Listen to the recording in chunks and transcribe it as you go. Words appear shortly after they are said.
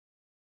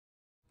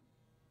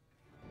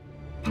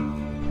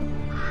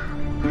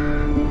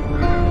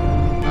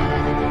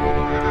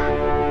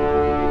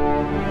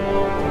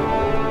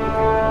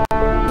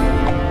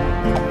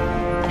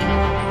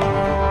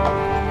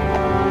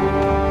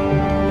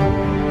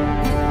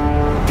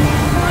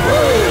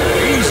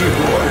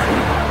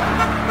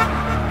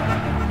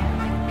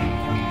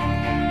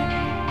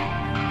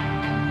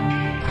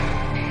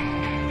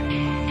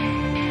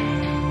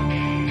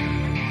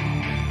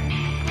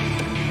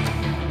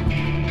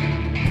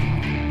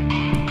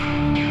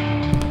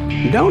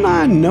Don't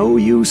I know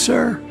you,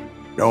 sir?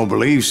 Don't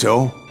believe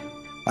so.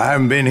 I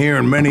haven't been here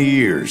in many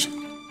years.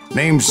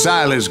 Name's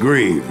Silas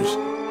Greaves.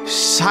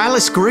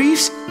 Silas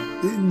Greaves?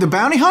 The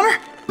bounty hunter?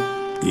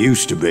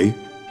 Used to be.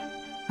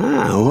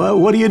 Ah,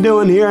 what are you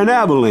doing here in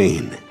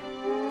Abilene?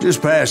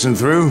 Just passing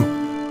through.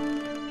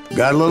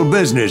 Got a little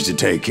business to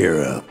take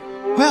care of.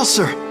 Well,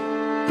 sir,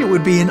 it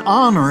would be an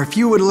honor if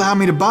you would allow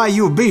me to buy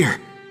you a beer.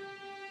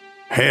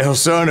 Hell,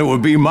 son, it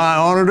would be my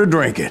honor to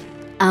drink it.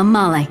 I'm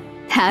Molly.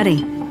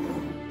 Howdy.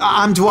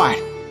 I'm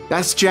Dwight.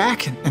 That's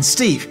Jack and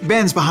Steve.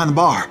 Ben's behind the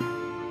bar.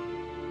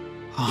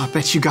 Oh, I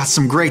bet you got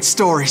some great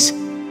stories.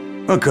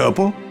 A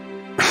couple.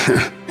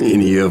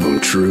 Any of them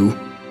true?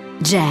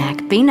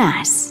 Jack, be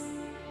nice.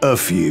 A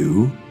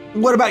few.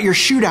 What about your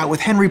shootout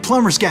with Henry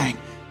Plummer's gang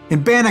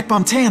in Bannock,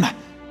 Montana?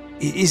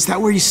 Is that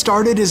where you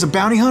started as a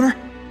bounty hunter?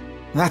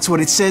 That's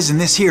what it says in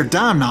this here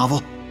dime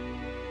novel.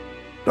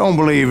 Don't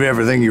believe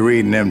everything you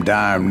read in them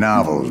dime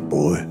novels,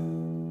 boy.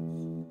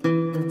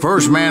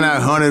 First man I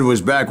hunted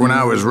was back when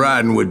I was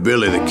riding with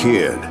Billy the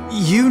Kid.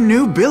 You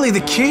knew Billy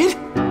the Kid?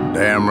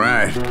 Damn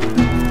right.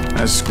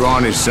 That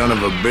scrawny son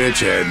of a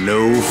bitch had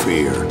no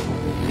fear.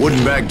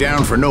 Wouldn't back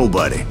down for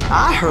nobody.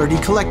 I heard he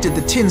collected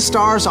the 10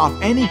 stars off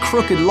any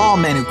crooked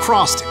lawmen who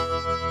crossed him.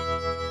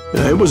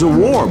 It was a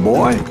war,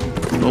 boy.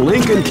 The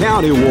Lincoln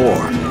County War.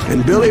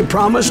 And Billy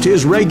promised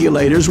his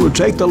regulators would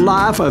take the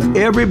life of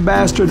every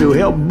bastard who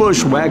helped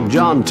bushwhack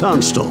John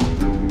Tunstall.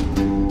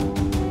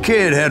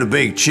 Kid had a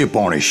big chip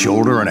on his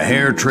shoulder and a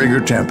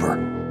hair-trigger temper.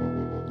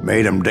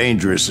 Made him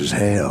dangerous as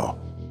hell.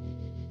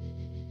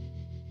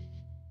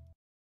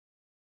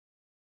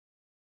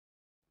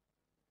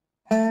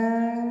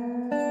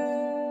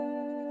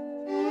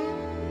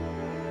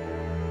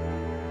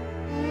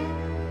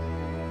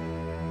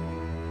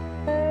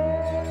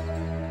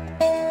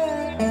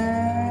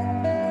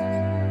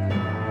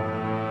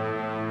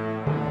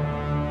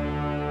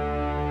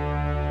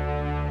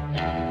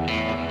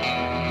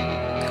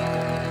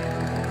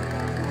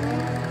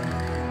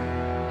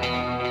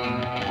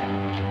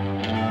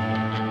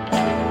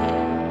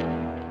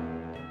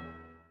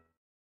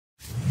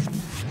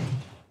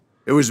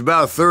 It was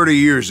about 30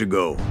 years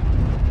ago.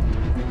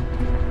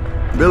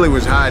 Billy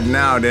was hiding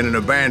out in an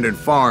abandoned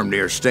farm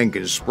near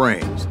Stinking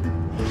Springs.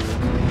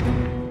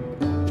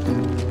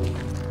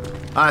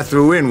 I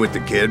threw in with the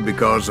kid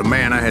because the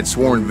man I had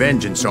sworn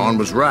vengeance on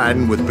was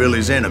riding with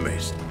Billy's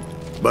enemies.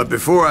 But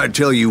before I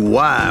tell you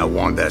why I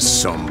want that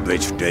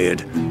sumbitch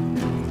dead,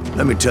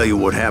 let me tell you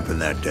what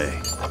happened that day.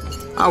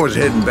 I was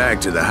heading back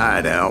to the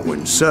hideout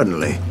when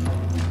suddenly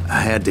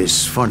I had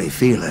this funny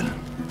feeling.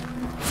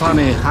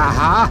 Funny,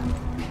 ha-ha?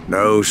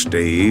 No,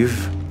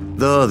 Steve.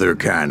 The other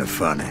kind of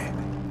funny.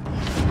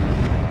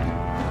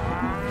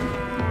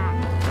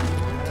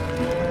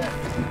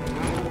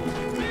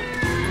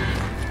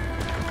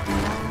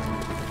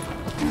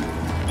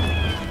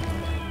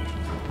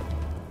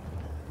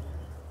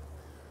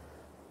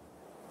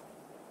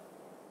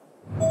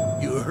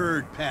 You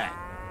heard Pat.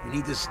 You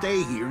need to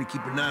stay here and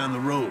keep an eye on the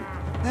road.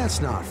 That's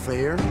not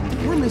fair.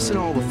 We're missing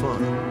all the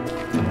fun.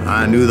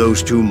 I knew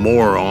those two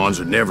morons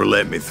would never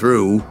let me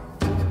through.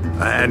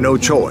 I had no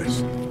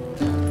choice.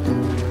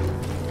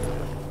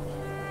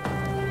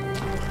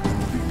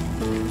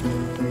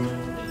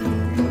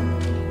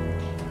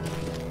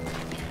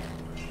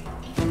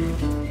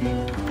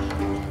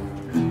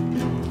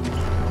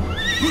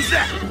 Who's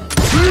that?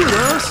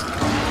 Silas!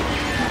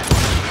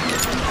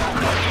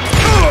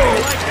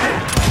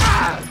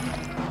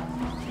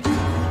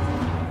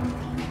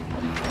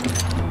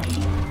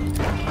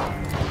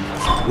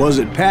 Was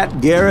it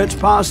Pat Garrett's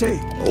posse?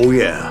 Oh,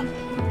 yeah.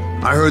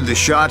 I heard the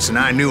shots and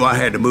I knew I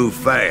had to move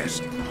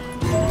fast.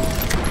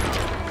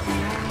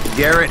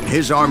 Garrett and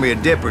his army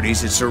of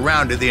deputies had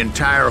surrounded the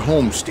entire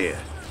homestead.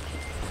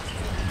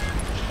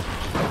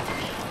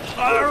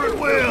 Fire at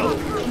will!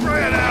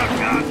 Spread out,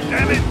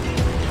 goddammit!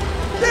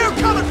 They're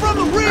coming from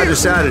the rear! I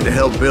decided to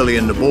help Billy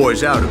and the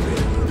boys out a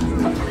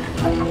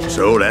bit.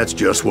 So that's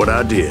just what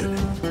I did.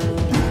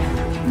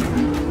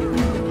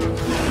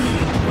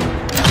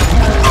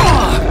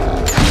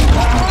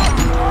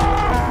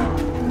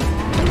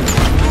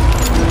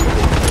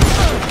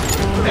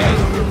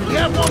 We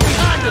have one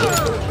behind us!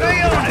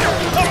 Stay on it!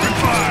 Open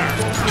fire!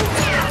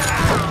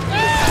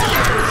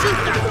 Shoot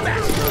that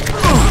bastard!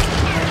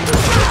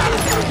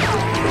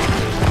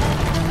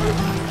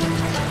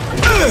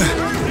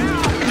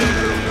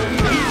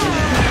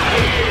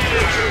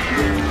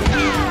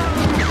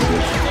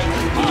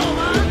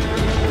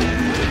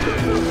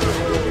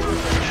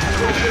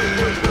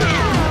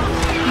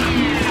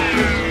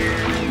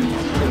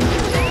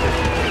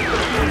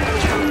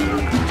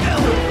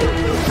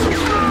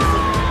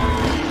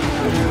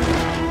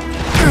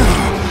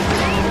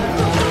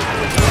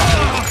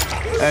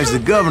 As the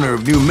governor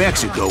of New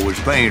Mexico was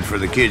paying for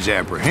the kid's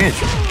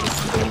apprehension,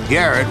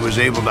 Garrett was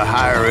able to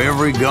hire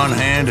every gun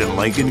hand in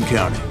Lincoln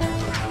County.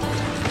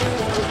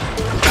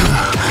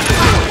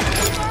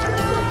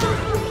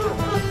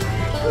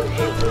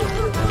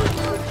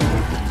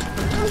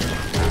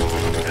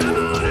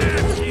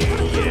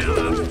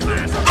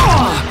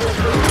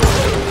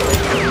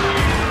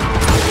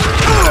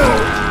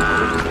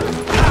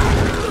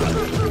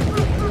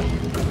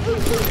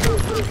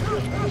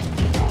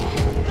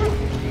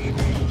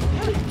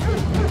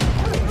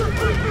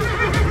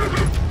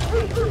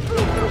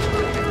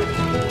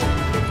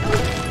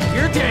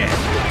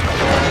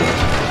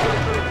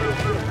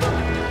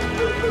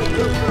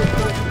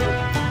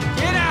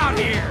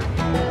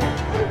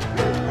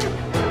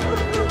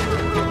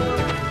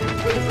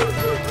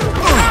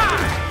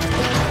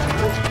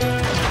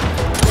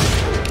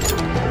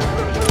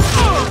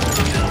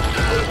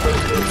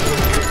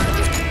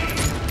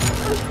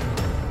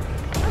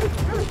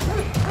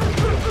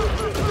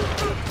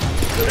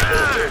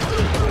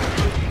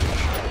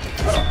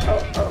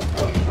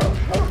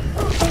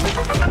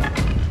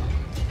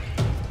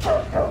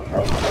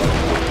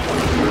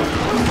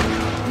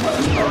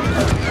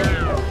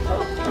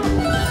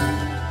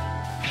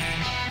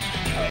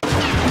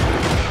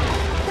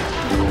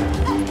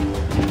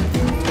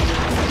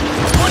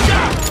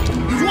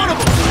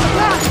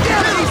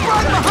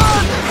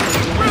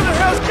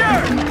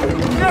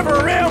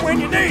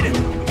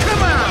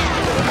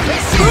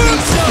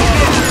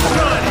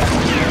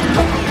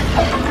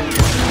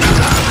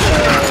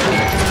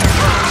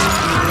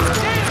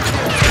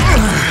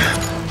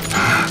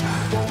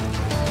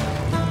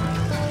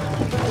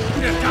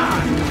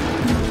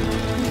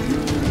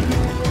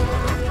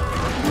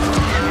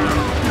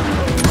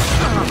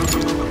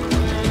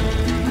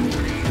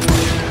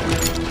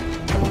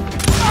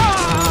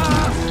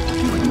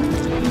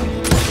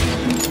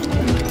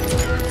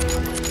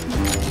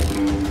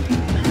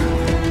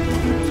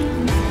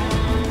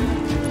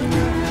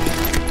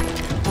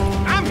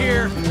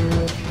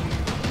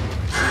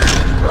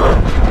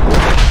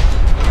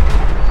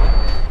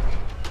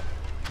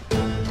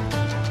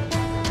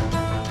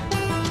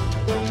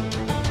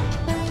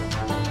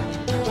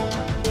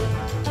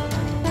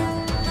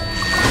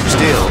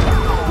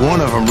 One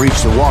of them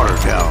reached the water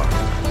tower.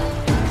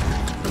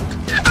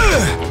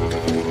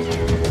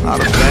 Not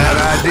a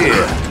bad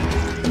idea.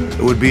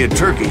 It would be a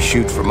turkey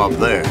shoot from up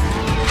there.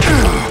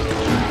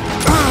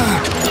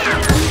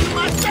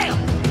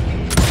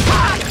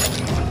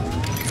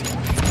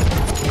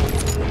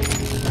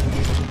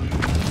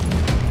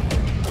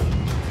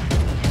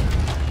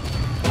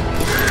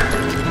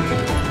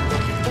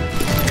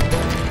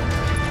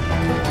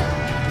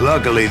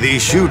 Luckily,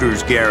 these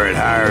shooters Garrett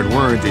hired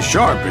weren't the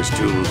sharpest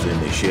tools in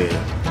the shed.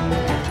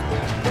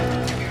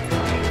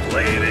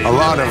 A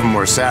lot of them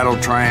were saddle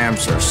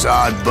tramps or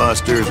sod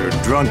busters or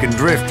drunken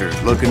drifters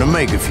looking to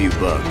make a few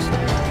bucks.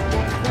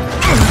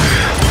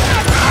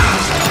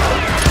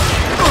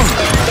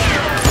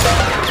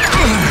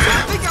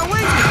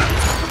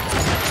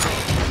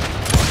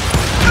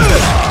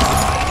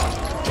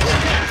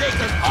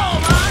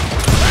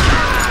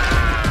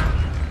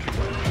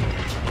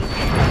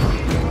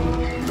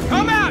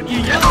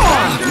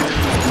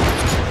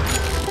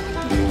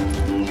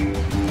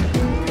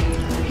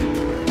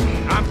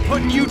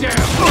 You down!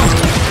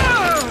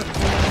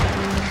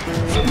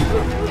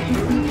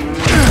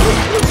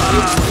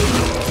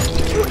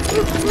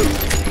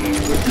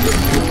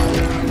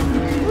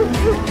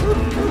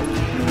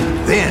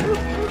 Then,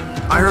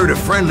 I heard a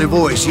friendly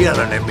voice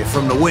yelling at me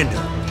from the window.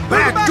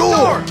 Back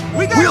door!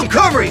 We'll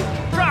cover you!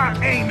 Try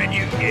aiming,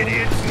 you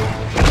idiots!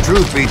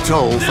 Truth be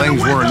told,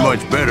 things weren't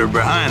much better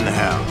behind the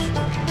house.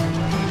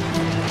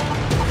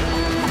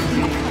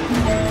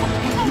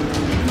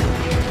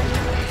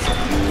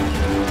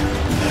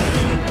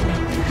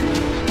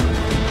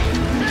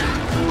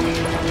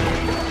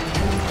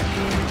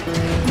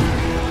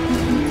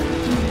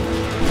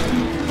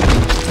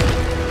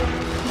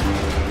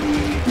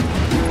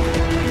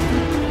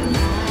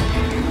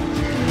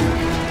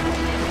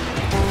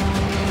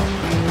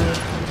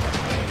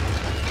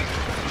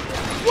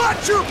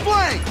 Watch your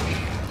flank!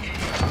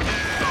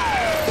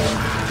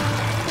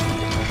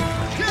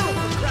 Kill him,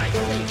 for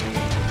Christ's sake!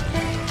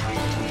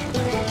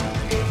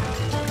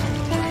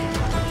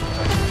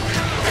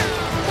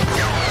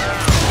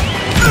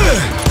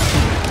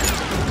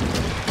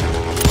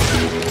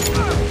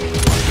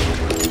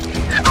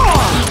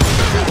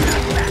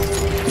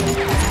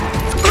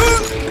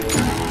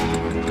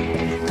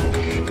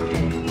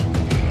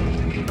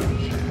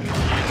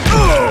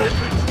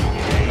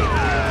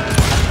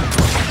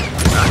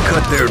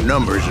 Cut their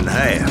numbers in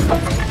half,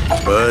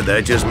 but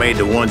that just made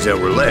the ones that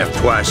were left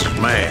twice as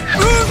mad.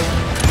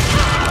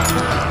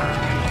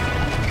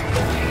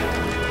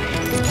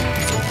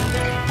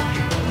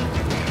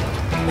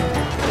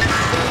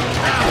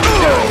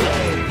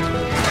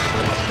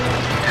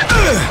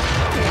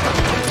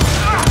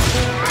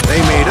 They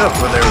made up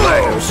for their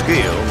lack of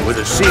skill with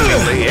a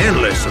seemingly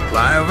endless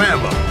supply of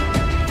ammo.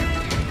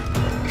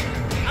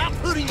 I'm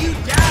putting you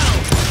down!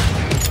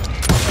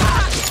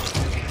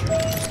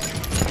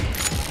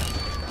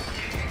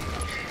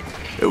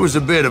 It was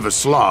a bit of a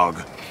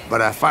slog, but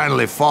I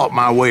finally fought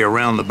my way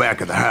around the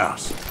back of the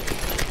house.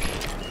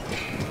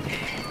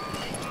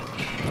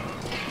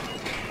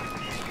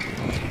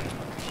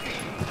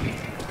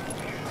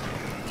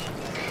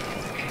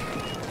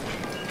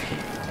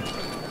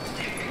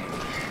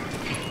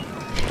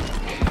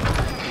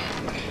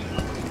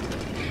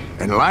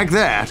 And like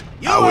that,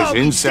 I was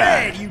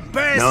inside,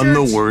 none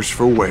the worse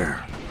for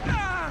wear.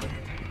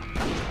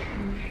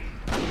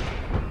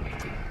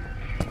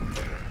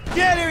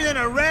 Deader than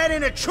a rat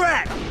in a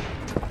trap!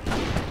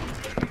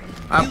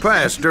 I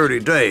passed Dirty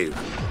Dave,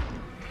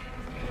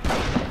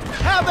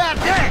 How about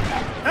that?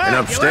 and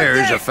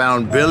upstairs I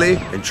found Billy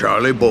and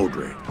Charlie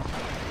Beaudry.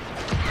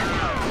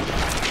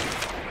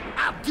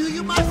 I'll do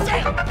you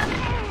myself!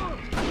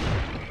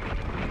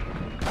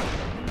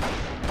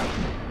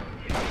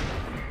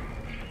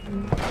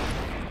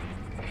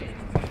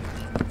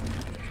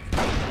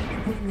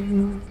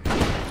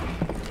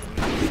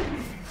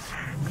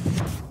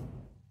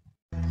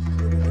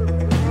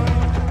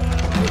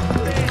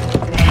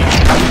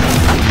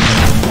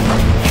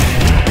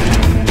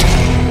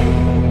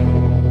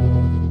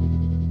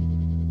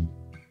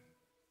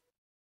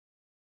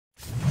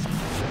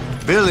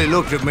 Billy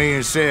looked at me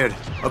and said,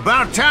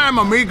 "About time,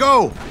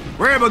 amigo!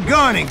 Grab a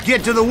gun and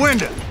get to the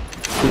window!"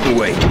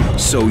 Wait,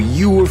 so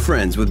you were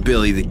friends with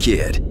Billy the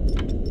Kid?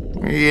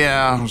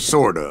 Yeah,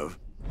 sort of.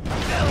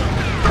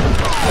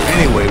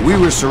 Anyway, we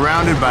were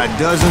surrounded by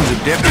dozens of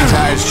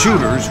deputized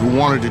shooters who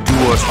wanted to do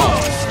us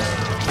harm.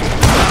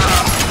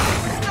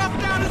 Stop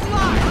down his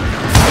line!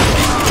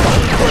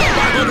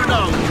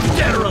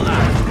 Dead or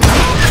alive!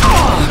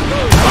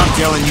 I'm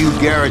telling you,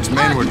 Garrett's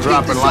men were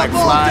dropping like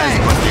flies,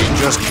 but they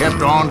just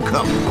kept on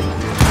coming.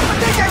 I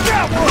think I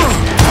got one!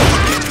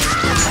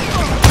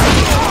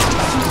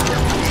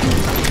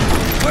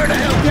 Where the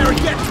hell did Garrett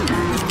get to?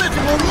 He's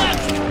missing one leg!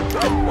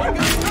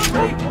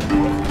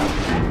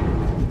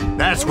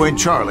 That's when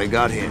Charlie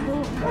got hit.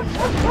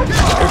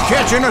 "They're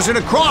catching us in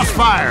a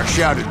crossfire,"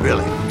 shouted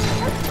Billy.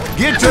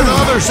 "Get to the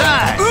other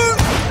side!"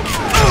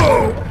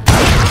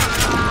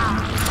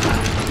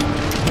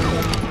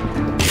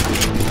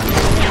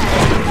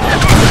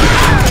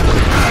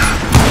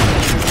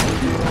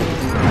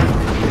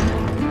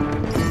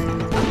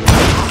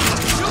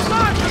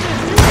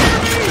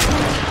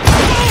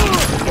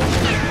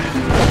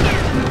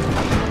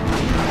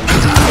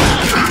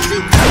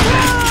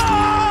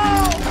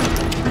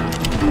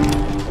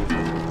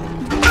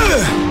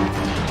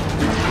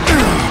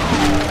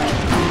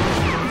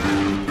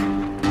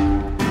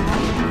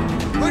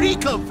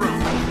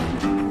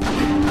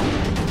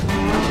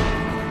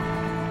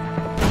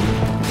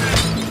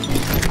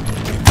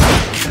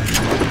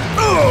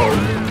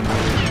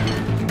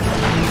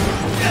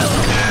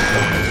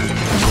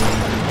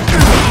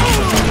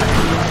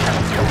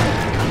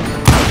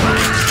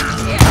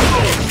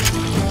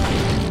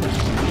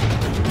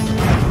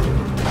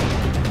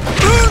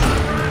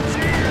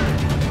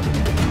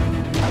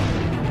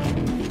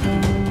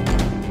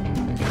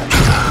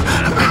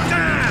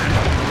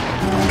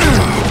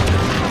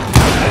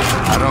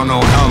 I don't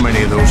know how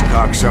many of those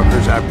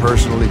cocksuckers I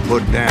personally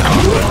put down,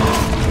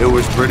 but it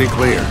was pretty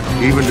clear,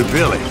 even to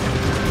Billy,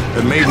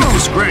 that maybe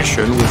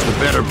discretion was the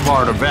better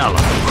part of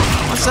valor.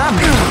 What's that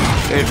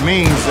mean? It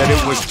means that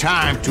it was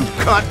time to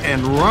cut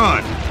and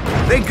run.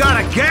 They got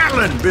a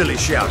Gatling, Billy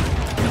shouted.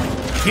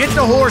 Get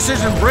the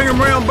horses and bring them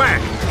round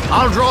back.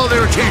 I'll draw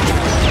their attention.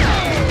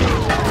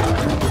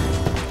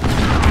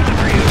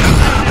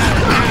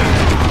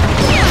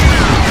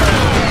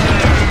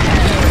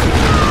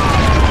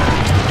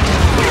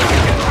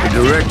 He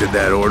directed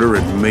that order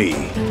at me,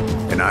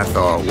 and I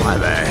thought, why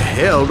the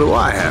hell do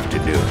I have to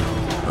do it?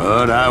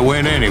 But I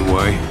went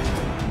anyway.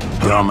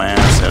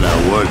 Dumbass that I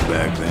was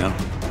back then.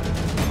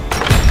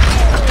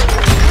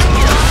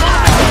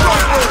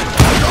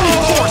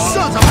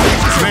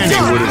 Many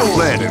would have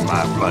fled in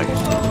my place.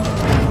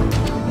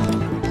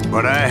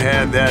 But I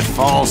had that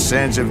false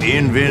sense of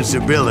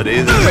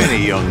invincibility that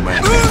many young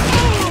men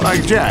have.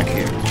 Like Jack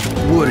here.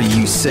 What are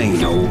you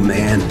saying, old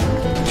man?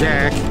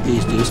 Jack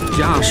is just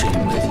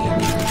joshing with you.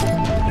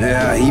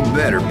 Yeah, he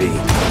better be.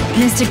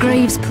 Mr.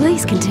 Greaves,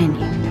 please continue.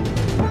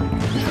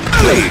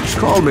 Please,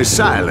 call me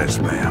Silas,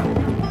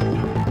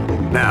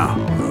 ma'am. Now,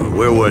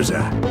 where was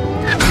I?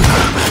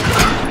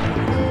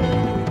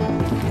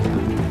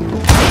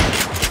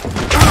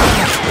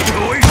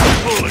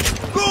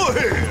 Go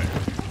ahead!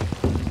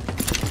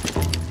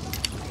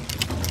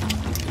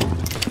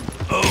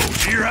 Oh,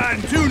 so you're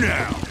hiding too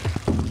now.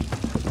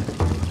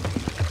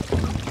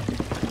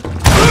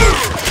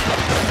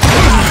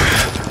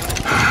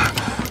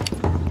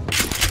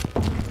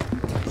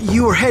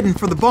 You were heading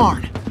for the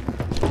barn.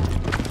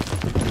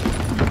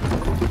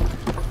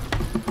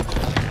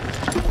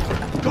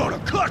 Gonna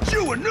cut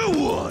you a new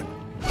one.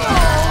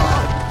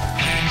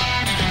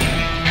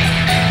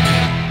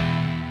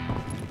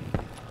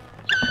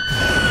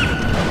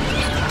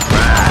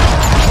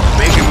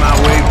 Making my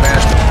way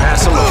past the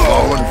passel of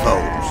fallen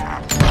foes.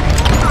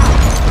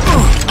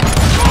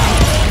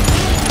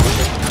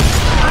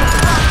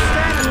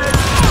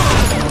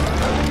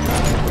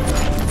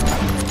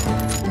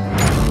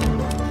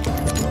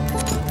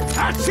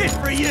 That's it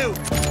for you.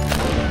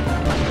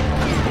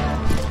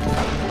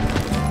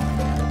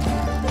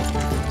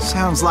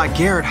 Sounds like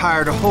Garrett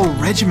hired a whole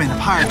regiment of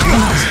hired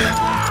guns.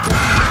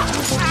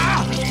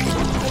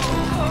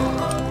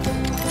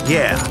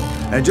 Yeah,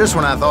 and just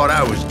when I thought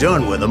I was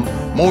done with them,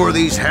 more of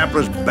these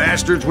hapless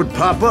bastards would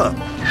pop up.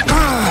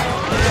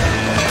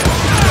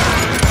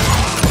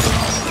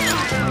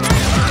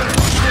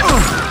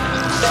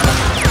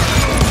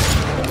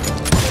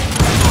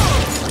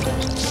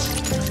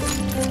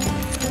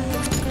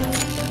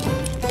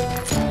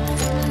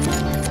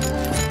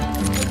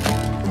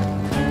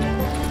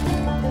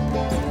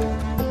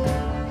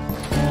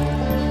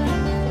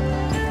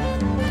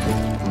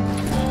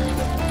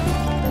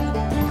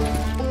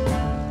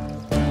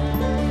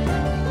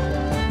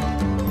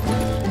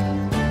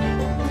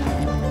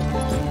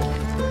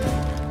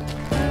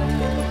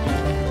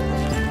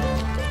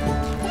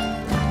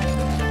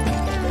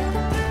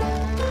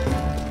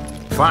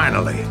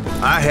 Finally,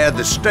 I had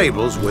the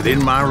stables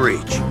within my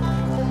reach.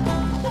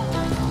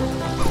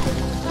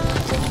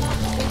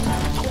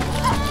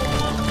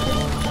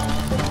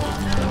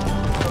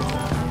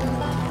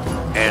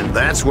 And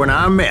that's when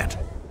I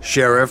met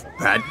Sheriff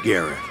Pat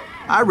Garrett.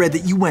 I read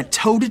that you went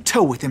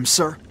toe-to-toe with him,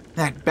 sir.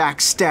 That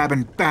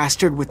backstabbing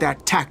bastard with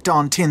that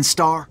tacked-on tin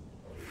star.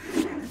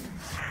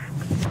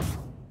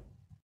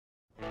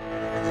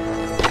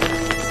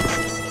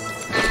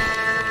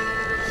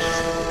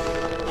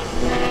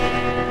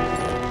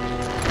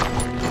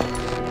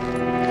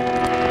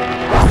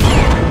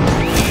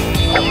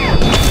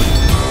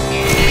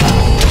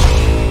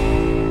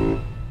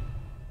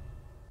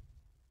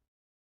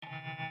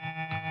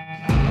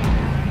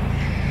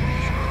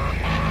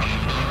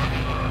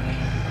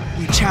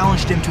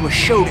 Challenged him to a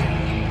showdown.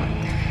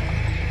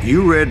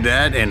 You read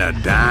that in a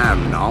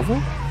dime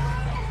novel?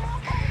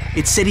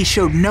 It said he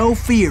showed no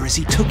fear as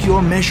he took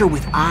your measure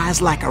with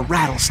eyes like a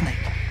rattlesnake.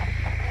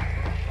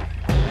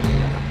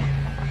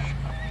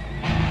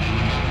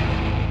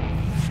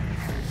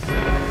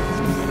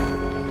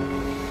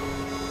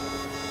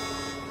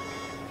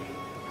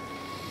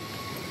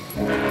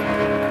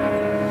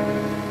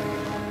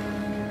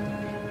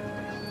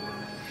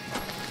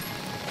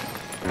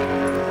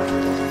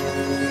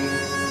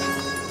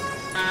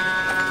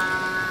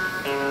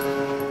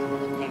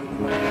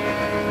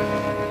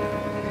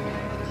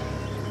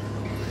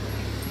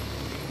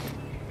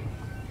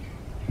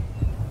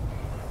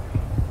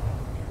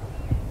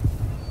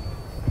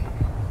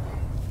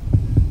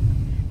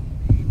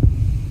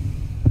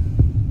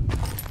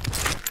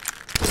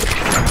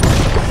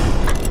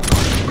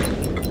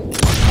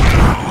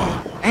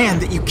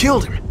 And that you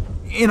killed him.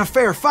 in a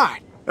fair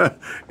fight.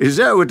 Is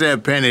that what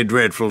that Penny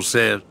Dreadful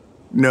said?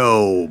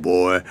 No,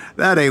 boy.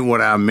 That ain't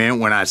what I meant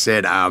when I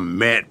said I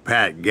met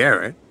Pat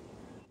Garrett.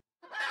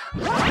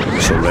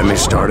 So let me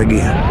start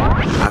again.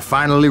 I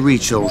finally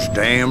reached those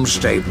damn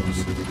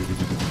stables.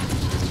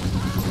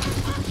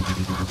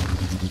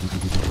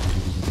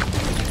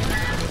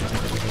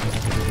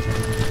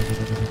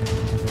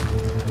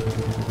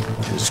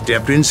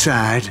 Stepped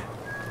inside,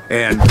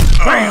 and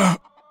bam!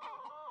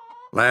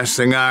 Last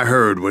thing I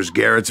heard was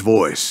Garrett's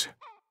voice.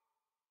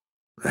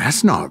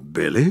 That's not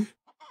Billy.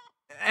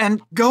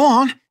 And go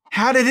on,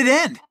 how did it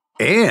end?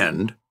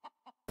 And,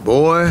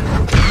 boy,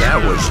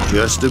 that was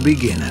just the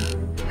beginning.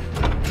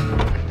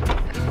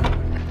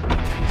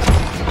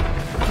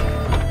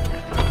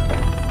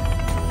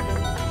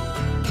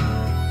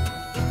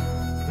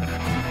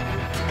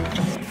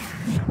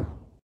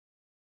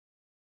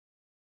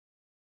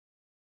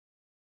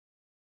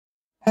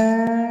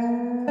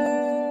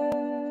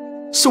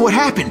 So what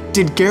happened?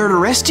 Did Garrett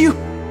arrest you?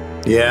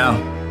 Yeah,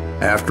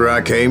 after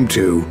I came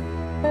to,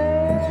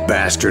 the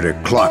bastard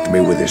had clocked me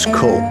with his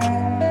Colt.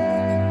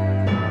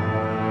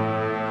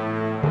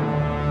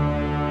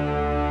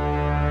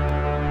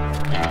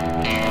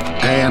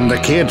 And the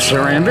kid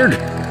surrendered?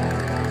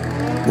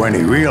 When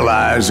he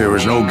realized there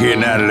was no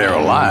getting out of there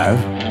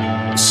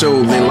alive.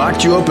 So they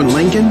locked you up in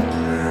Lincoln?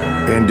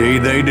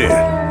 Indeed they did.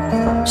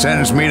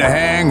 Sentenced me to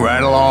hang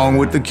right along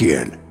with the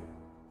kid.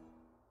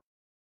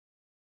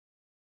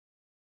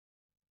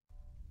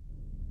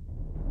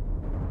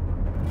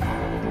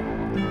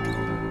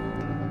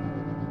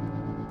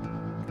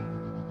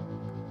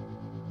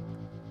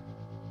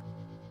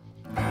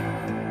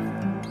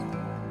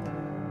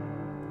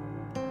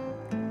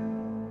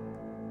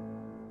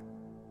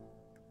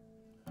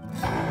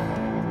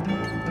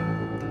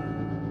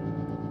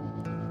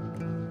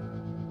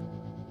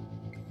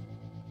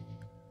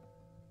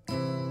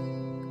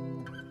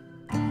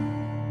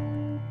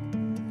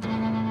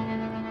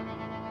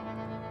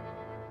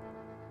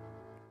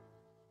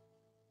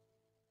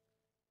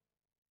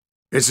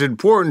 It's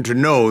important to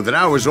know that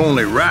I was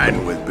only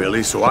riding with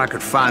Billy so I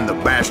could find the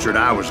bastard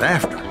I was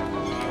after.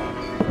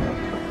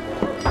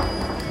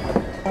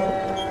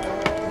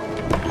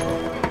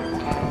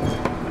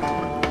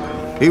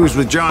 He was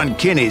with John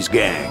Kinney's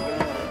gang,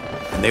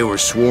 and they were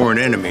sworn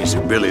enemies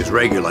of Billy's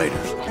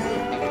regulators.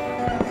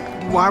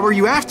 Why were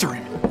you after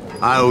him?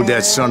 I owed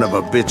that son of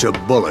a bitch a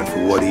bullet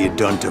for what he had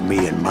done to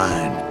me and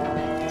mine.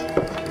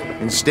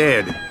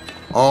 Instead,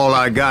 all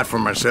I got for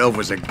myself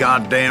was a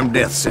goddamn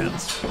death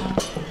sentence.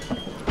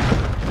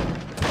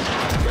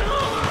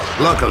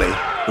 Luckily,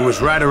 it was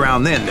right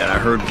around then that I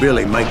heard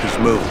Billy make his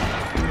move.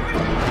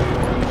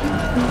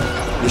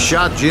 He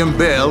shot Jim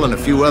Bell and a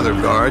few other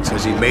guards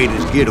as he made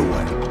his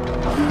getaway.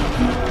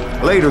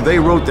 Later, they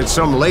wrote that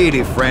some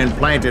lady friend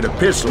planted a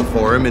pistol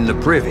for him in the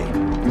privy.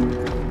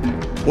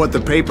 What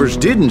the papers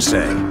didn't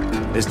say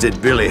is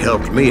that Billy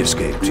helped me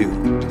escape, too.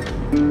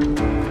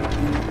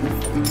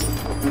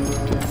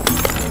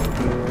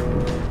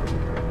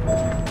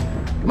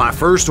 My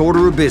first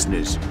order of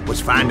business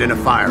was finding a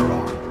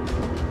firearm.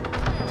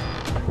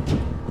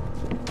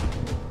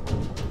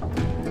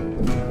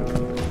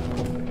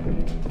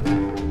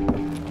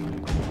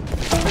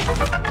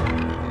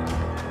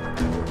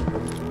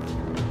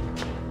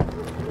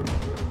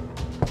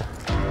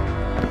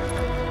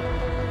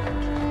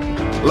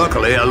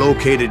 Luckily, I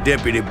located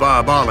Deputy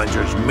Bob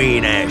Ollinger's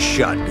mean-ass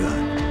shotgun.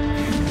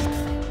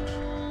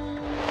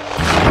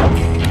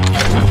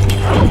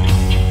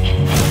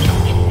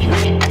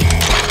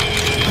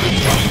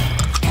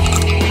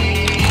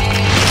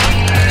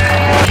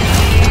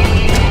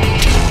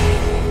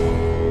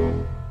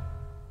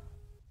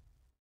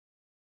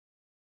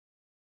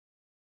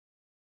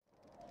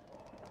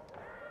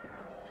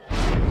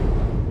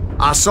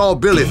 I saw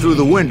Billy through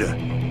the window,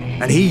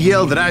 and he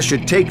yelled that I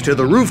should take to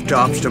the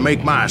rooftops to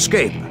make my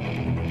escape.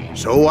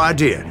 So I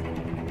did.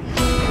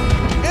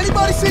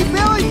 Anybody see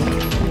Billy?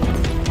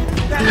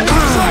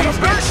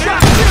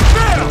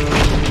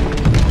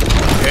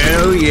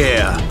 Hell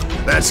yeah.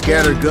 That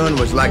scattered gun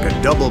was like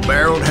a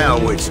double-barreled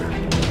howitzer.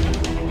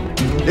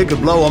 It could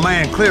blow a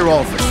man clear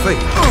off his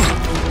feet.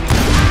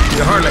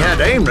 You hardly had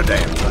to aim the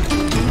damn thing.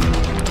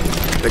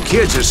 The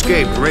kids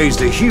escaped and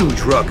raised a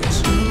huge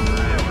ruckus.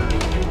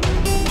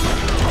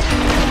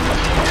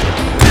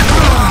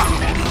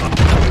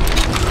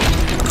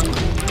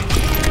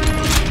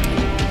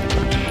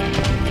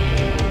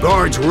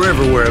 Guards were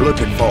everywhere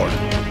looking for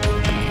him.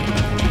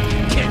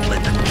 Can't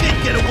let the kid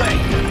get away.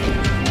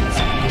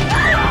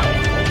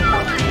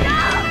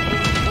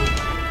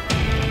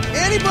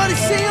 Anybody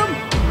see him?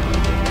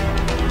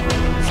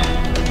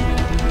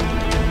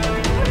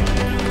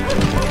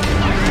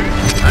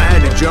 I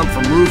had to jump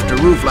from roof to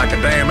roof like a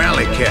damn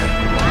alley cat.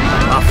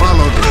 I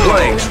followed the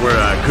planks where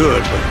I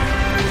could, but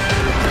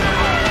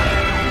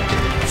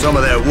some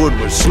of that wood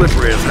was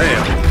slippery as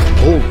hell.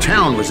 The whole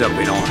town was up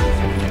in arms.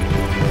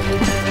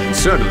 And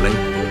suddenly,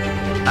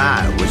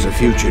 I was a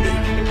fugitive.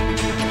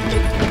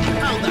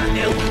 How the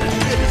hell did that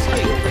kid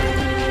escape?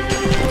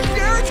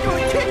 Garrett's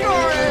gonna kick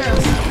our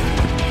ass!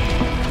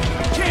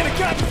 Can't have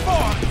got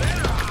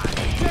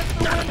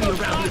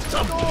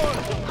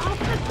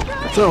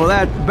So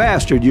that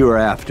bastard you were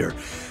after,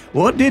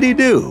 what did he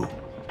do?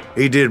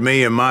 He did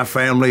me and my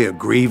family a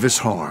grievous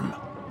harm.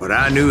 But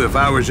I knew if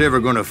I was ever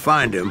gonna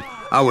find him,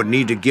 I would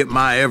need to get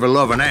my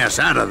ever-loving ass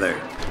out of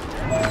there.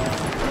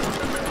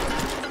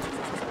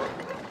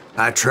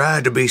 I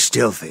tried to be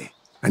stealthy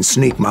and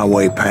sneak my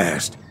way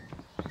past.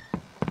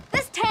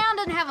 This town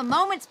doesn't have a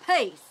moment's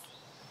peace.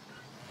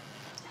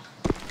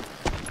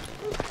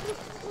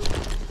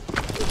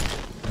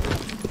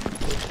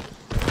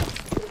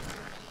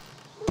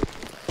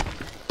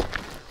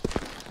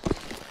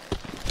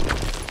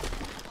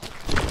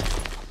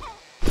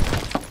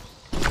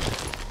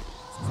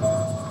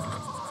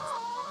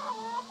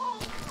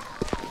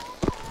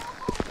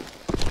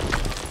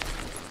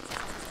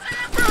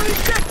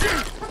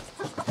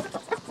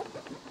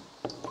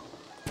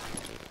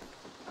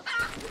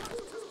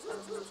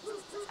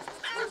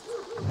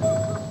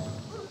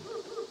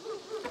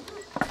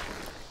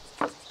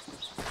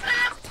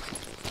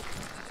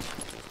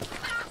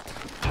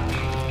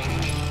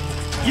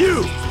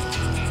 You!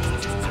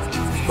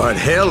 But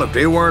hell, if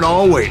they weren't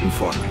all waiting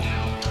for me.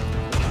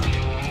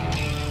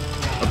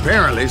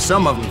 Apparently,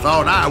 some of them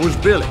thought I was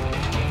Billy.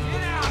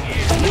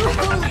 You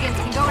hooligans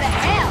can go to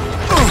hell.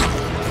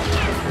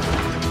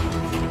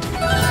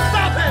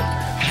 Stop him!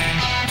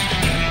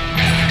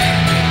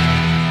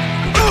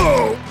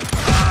 Oh!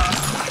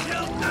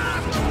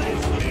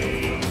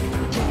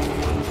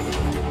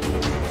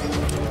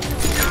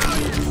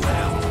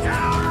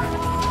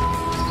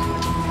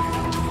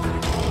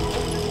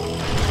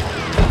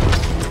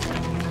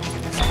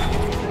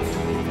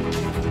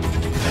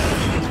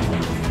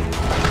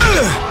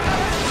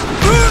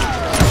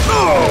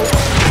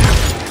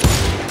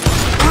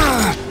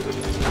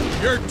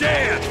 You're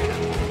dead!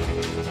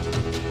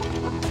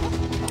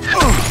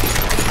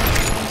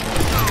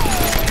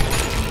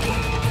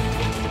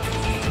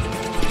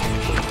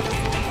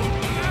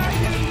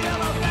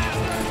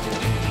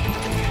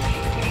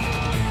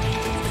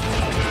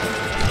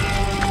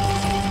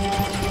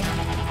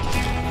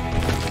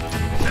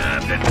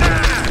 Time to die!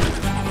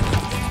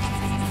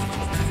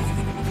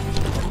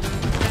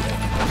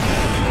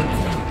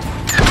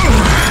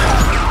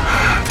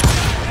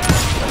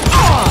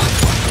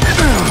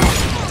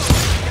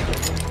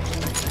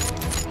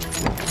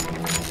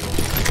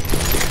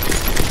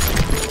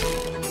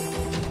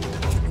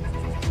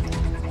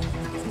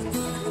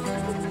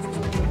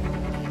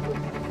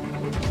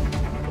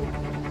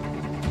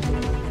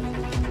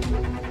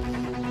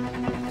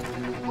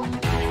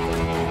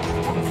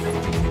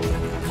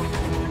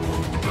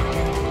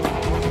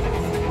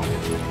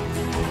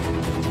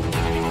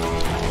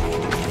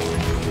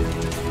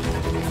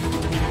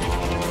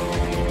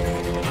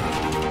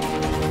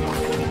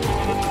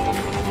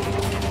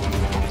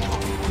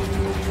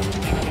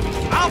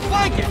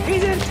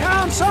 He's in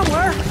town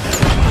somewhere.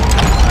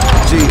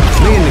 See,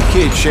 me and the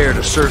kid shared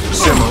a certain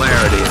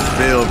similarity in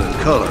build and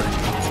color.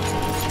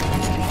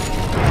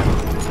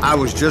 I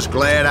was just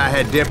glad I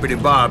had Deputy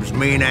Bob's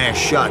mean-ass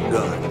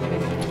shotgun.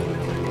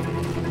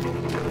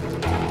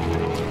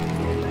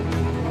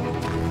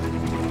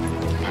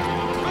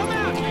 Come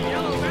out, you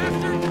yellow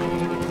bastard!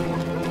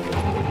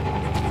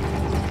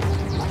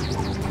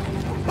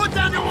 Put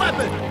down your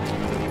weapon!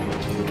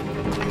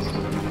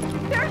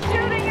 They're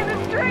shooting in the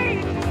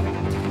street!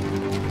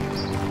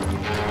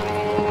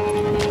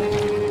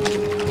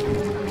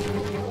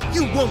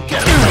 You won't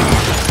get away!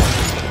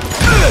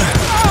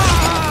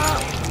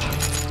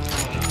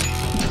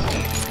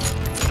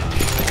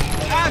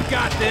 I've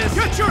got this!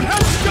 Get your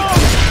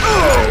headstone!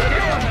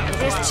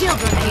 There's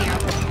children here.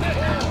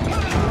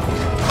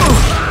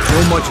 So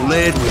much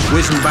lead was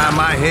whizzing by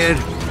my head,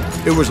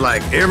 it was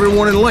like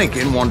everyone in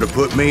Lincoln wanted to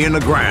put me in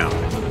the ground.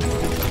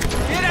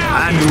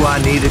 I knew I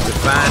needed to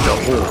find a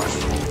horse.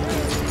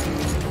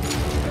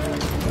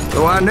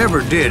 Though I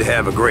never did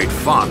have a great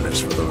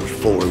fondness for those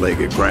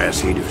four-legged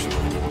grass eaters.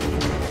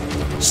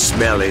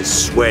 Smelly,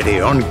 sweaty,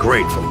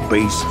 ungrateful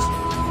beasts.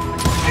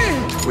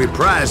 We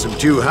prize them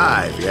too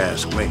high, if you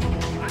ask me.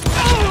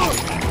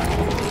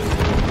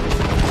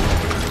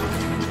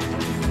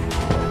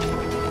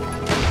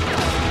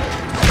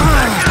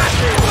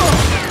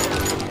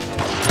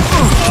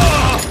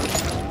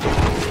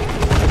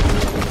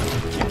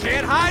 You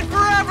can't hide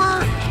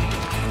forever!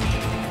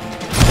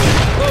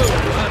 Whoa,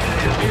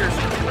 here's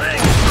the leg.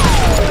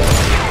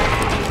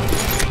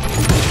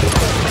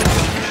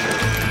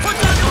 Put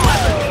down your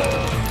weapon!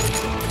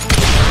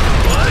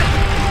 What?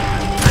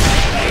 I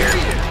can't hear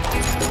you!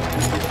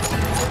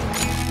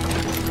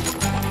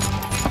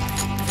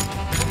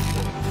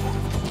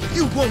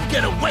 You won't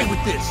get away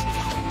with this!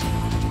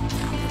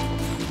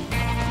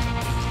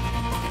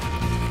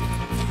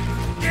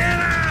 Get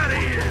out of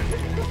here!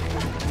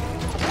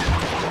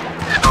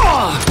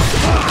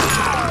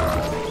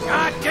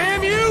 God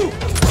damn you!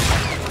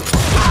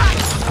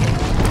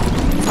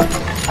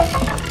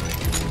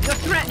 You're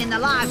threatening the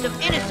lives of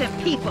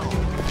innocent people.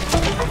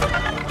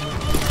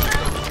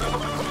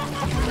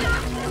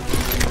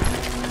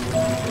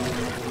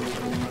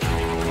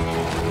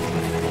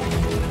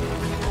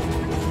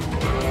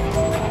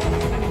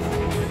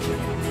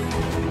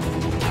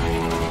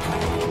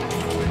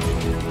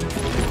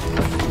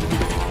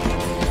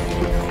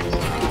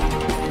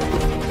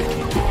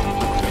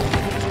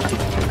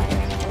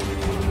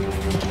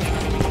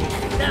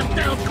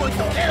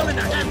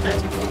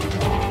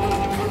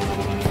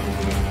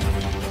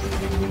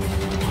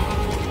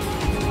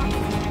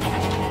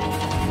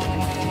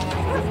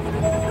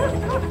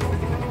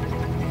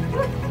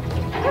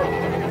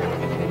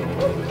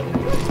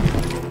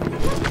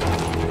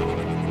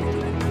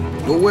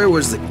 But where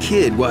was the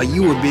kid while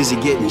you were busy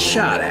getting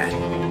shot at?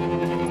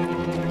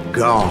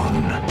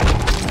 Gone.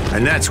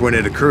 And that's when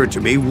it occurred to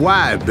me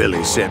why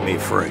Billy set me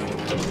free.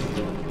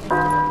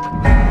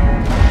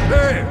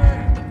 Hey!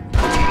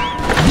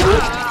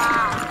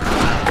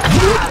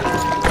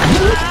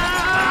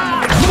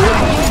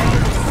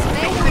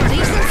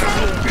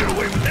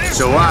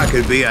 So I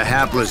could be a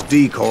hapless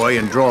decoy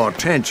and draw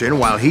attention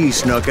while he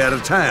snuck out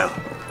of town.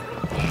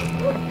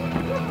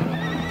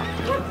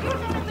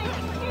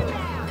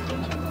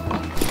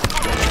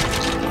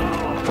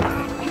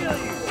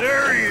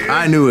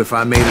 I knew if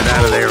I made it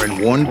out of there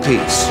in one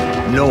piece,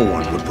 no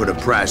one would put a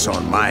price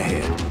on my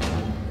head.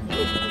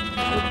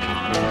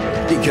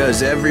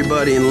 Because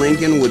everybody in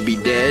Lincoln would be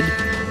dead?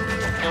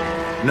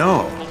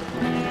 No,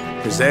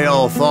 because they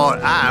all thought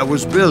I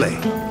was Billy.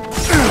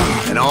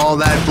 And all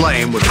that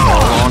blame would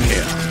fall on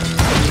him.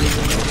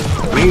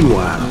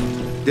 Meanwhile,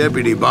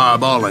 Deputy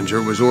Bob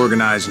Ollinger was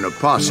organizing a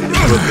posse to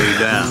put me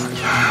down.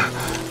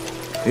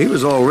 He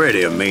was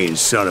already a mean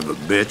son of a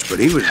bitch, but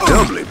he was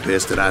doubly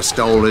pissed that I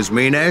stole his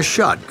mean-ass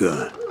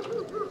shotgun.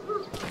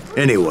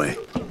 Anyway,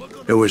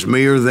 it was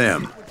me or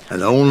them,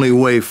 and the only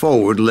way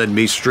forward led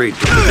me straight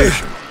to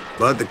perdition.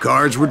 But the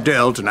cards were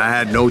dealt, and I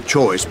had no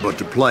choice but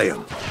to play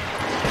them.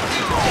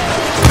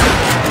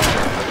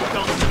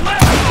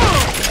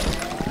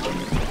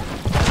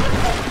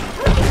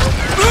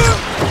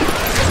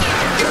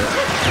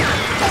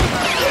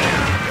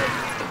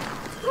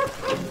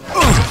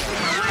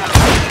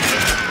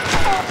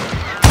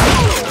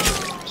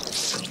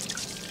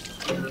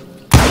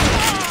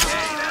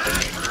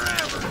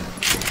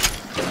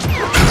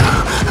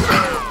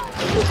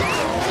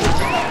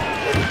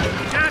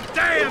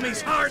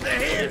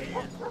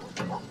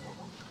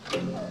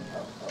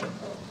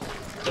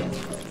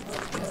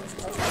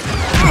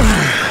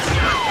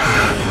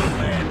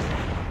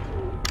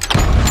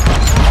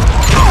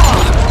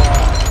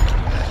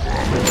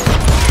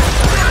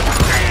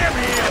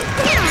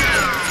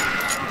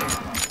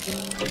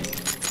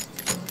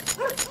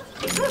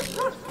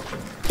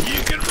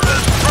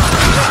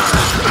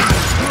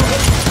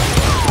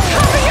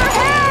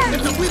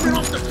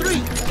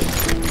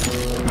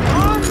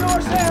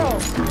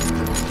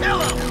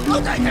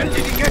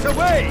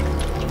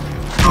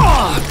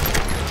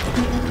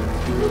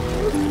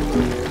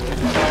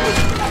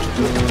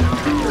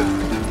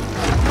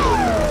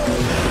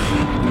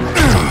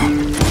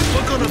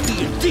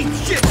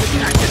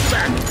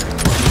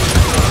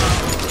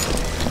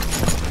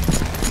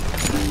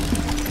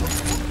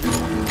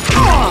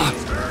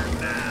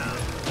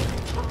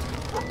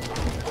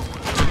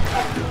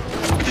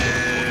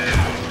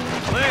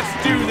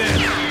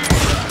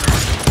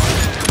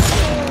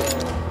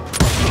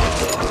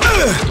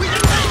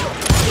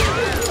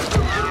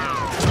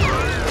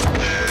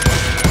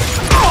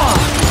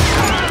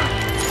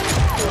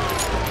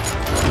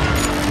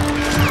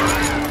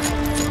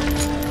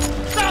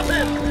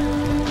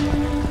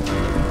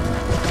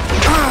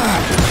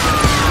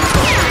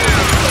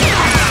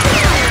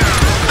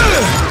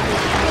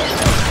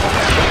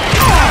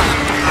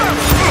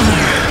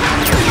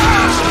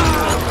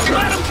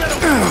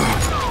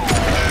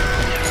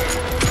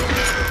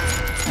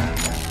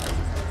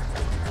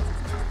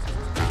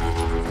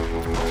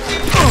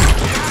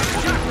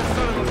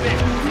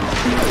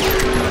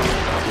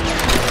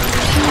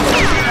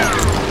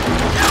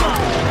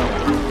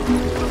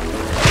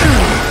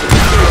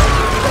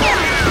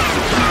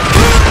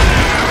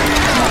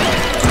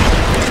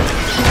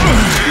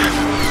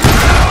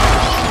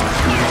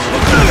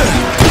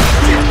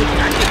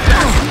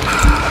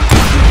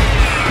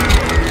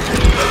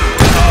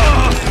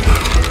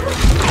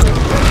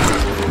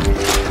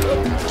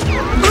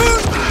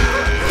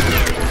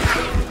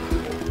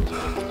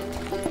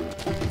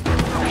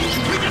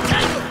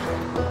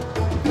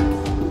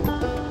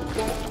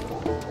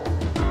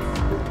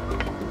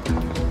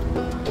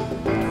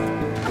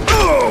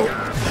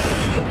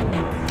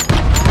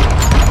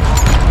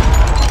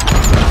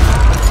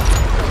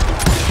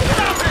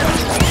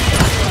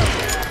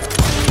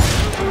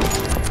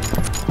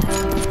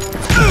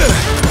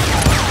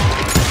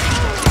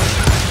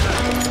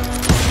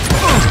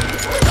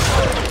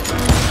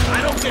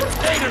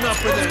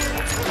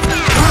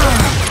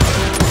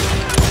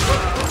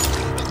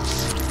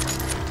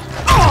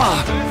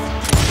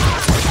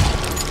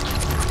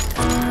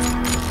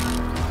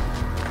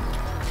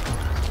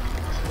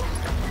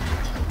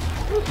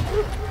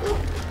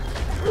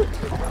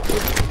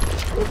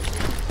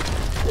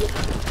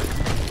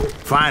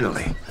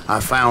 Finally, I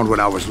found what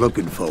I was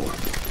looking for.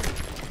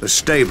 The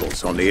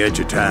stables on the edge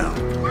of town.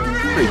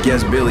 I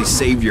guess Billy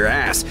saved your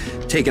ass,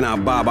 taking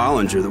out Bob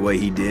Ollinger the way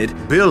he did.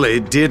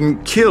 Billy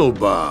didn't kill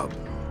Bob.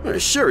 Well,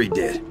 sure he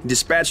did. He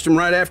dispatched him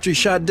right after he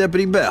shot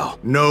Deputy Bell.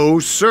 No,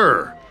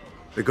 sir.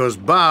 Because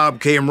Bob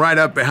came right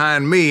up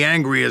behind me,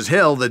 angry as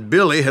hell that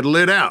Billy had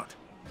lit out.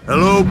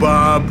 "Hello,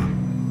 Bob,"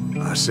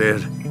 I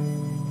said.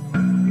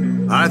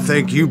 "I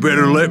think you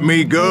better let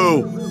me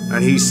go."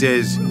 And he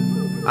says,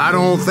 "I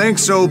don't think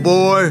so,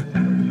 boy.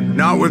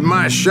 Not with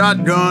my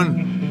shotgun."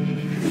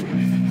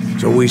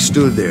 So we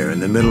stood there in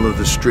the middle of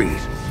the street,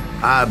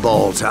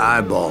 eyeball to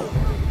eyeball.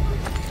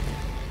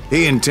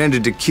 He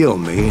intended to kill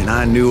me, and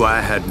I knew I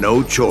had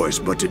no choice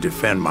but to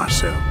defend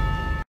myself.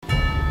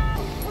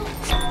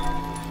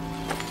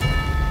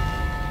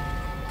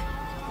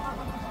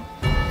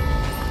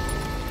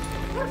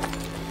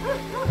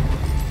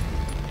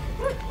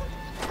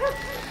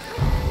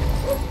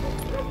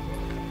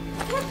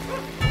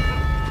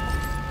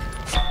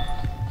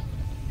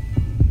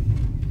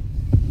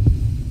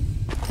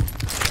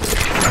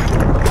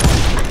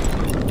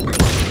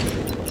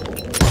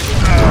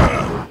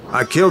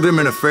 I killed him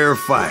in a fair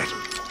fight.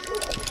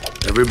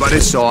 Everybody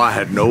saw I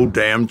had no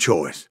damn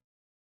choice.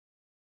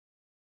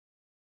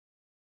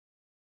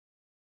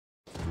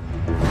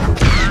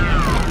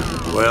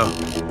 Well,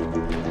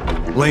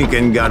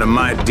 Lincoln got a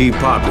mite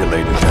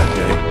depopulated that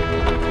day.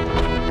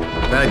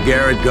 Pat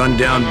Garrett gunned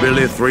down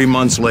Billy 3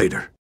 months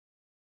later.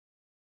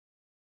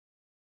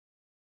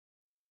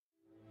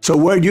 So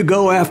where'd you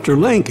go after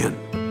Lincoln?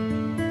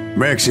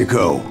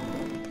 Mexico.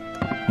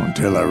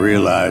 Until I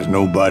realized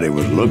nobody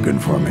was looking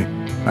for me.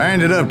 I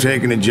ended up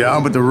taking a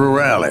job at the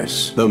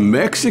Rurales. The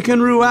Mexican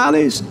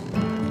Rurales?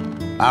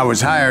 I was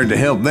hired to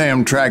help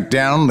them track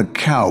down the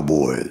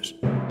cowboys.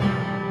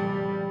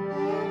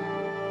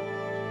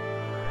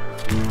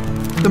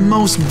 The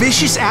most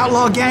vicious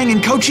outlaw gang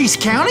in Cochise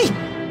County?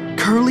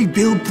 Curly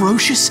Bill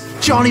Brocious?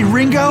 Johnny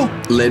Ringo?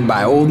 Led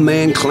by old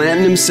man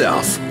Clanton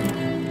himself.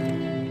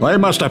 They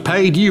must have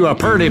paid you a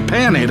pretty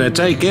penny to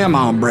take them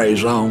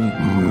hombres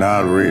on.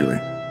 Not really.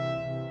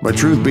 But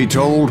truth be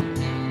told,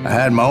 I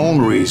had my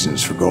own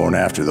reasons for going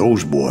after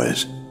those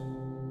boys.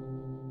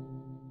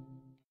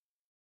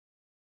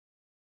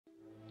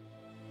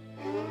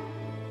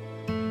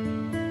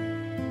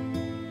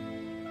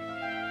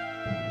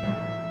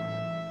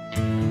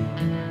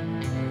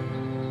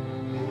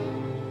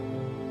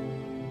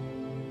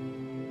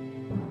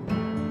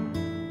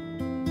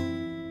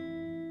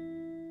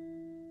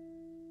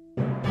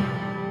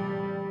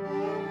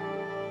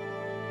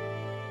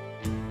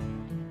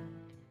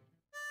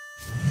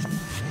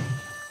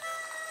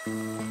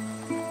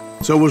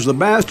 So was the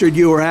bastard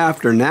you were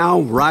after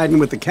now riding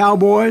with the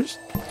cowboys?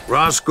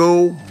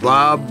 Roscoe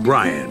Bob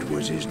Bryant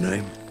was his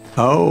name.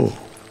 Oh.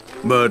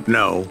 But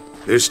no,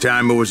 this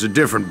time it was a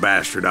different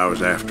bastard I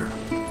was after.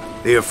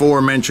 The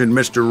aforementioned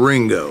Mr.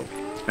 Ringo.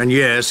 And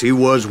yes, he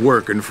was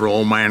working for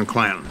old man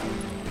Clanton.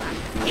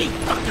 Ain't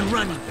fucking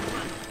running.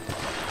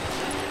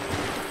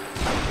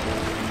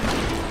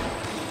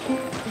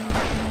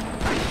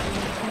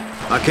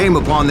 I came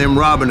upon them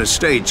robbing a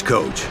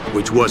stagecoach,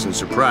 which wasn't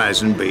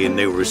surprising, being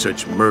they were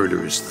such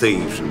murderous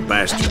thieves and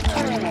bastards.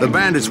 The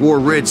bandits wore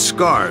red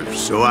scarves,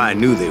 so I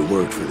knew they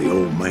worked for the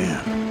old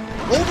man.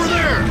 Over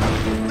there!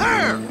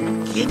 There!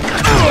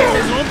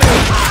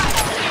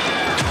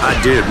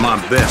 I did my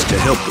best to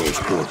help those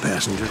poor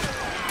passengers.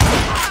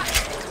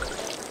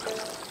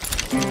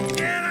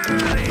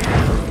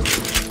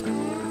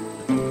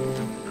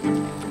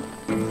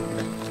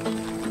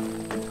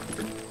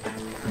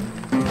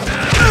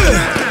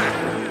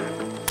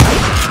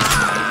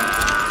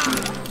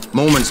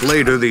 Moments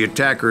later, the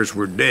attackers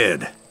were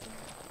dead,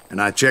 and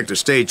I checked the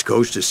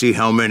stagecoach to see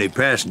how many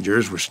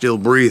passengers were still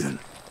breathing.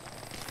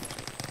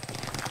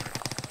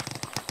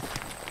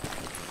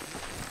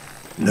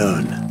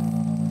 None.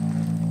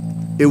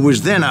 It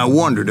was then I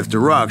wondered if the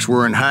rocks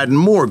weren't hiding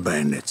more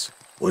bandits.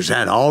 Was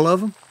that all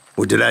of them?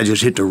 Or did I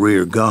just hit the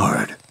rear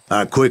guard?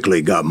 I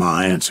quickly got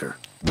my answer.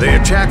 They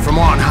attacked from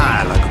on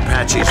high like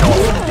Apaches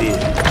often did.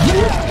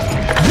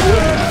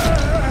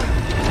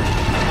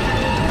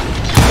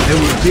 They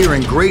would appear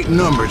in great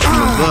numbers from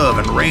above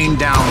and rain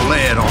down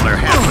lead on their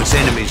hapless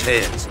enemies'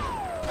 heads,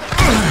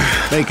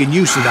 making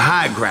use of the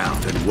high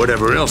ground and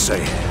whatever else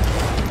they had.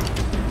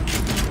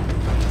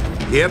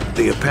 Yep,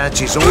 the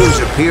Apaches always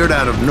appeared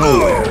out of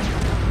nowhere,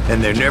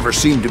 and there never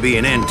seemed to be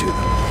an end to them.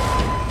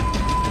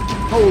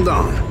 Hold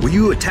on, were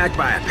you attacked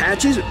by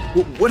Apaches?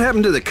 What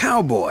happened to the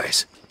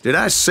cowboys? Did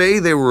I say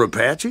they were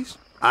Apaches?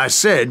 I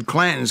said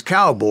Clanton's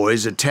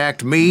cowboys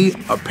attacked me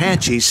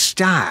Apache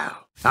style.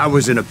 I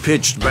was in a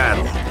pitched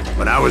battle,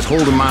 but I was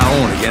holding my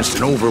own against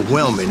an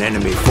overwhelming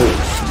enemy force.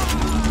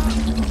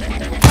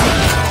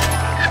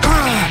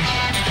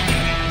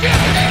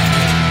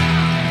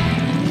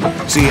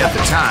 See, at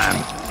the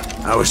time,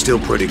 I was still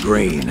pretty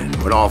green and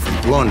would often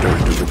blunder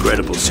into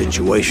regrettable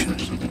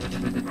situations.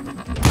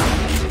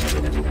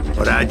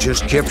 But I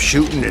just kept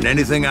shooting at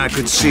anything I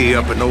could see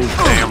up in those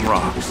damn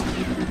rocks.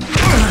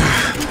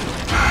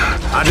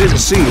 I didn't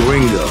see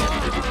Ringo,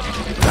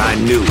 but I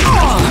knew he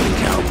was the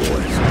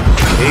cowboys.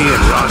 He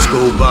and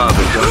Roscoe Bob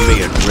had done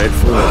me a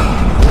dreadful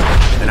wrong,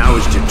 and I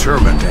was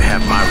determined to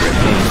have my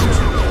revenge.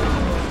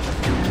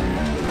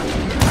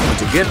 But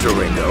to get to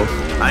Ringo,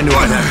 I knew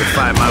I'd have to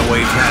find my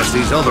way past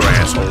these other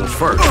assholes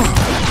first.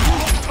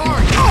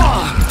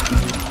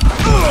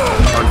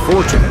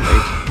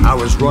 Unfortunately, I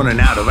was running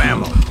out of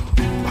ammo.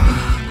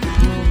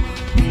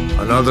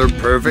 Another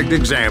perfect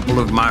example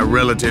of my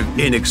relative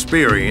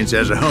inexperience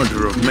as a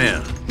hunter of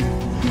men.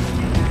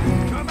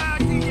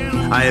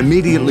 I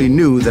immediately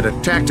knew that a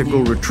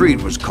tactical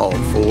retreat was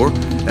called for,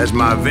 as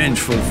my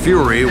vengeful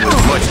fury was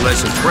much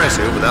less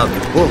impressive without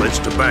the bullets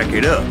to back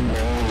it up.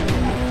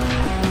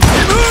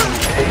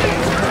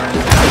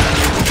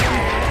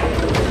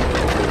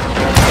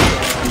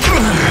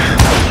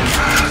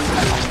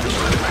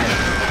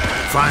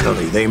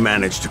 Finally, they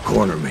managed to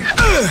corner me.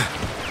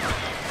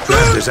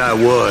 Trapped as I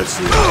was,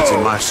 the odds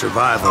of my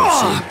survival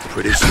seemed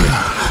pretty slim.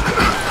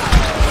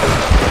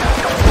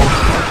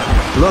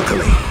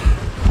 Luckily,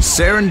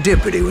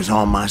 serendipity was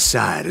on my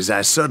side as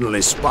I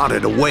suddenly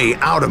spotted a way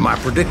out of my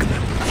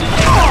predicament.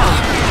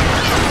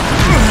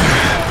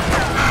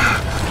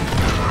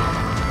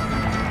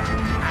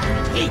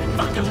 Hey,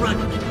 fucking run!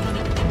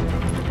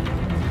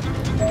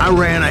 I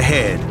ran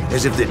ahead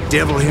as if the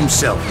devil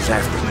himself was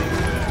after me.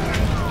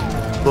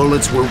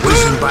 Bullets were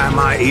whizzing by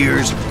my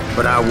ears,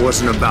 but I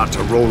wasn't about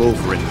to roll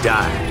over and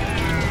die.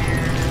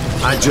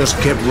 I just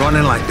kept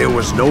running like there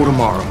was no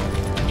tomorrow.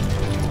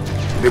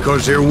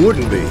 Because there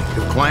wouldn't be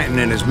if Clanton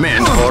and his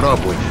men caught up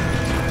with me.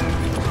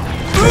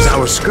 As I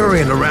was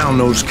scurrying around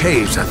those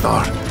caves, I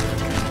thought,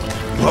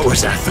 what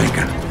was I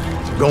thinking?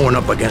 Going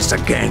up against a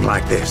gang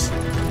like this?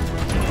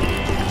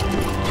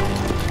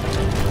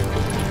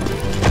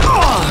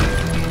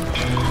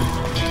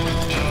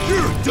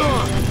 You're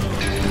done!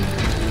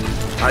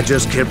 I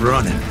just kept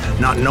running,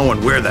 not knowing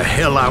where the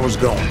hell I was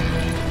going.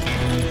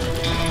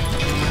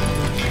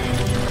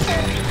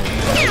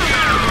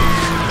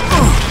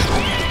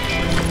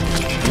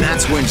 And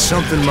that's when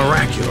something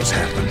miraculous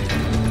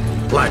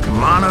happened. Like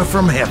manna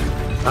from heaven,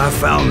 I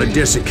found the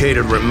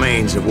desiccated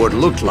remains of what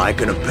looked like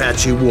an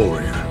Apache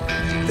warrior.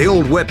 The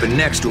old weapon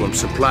next to him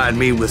supplied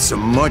me with some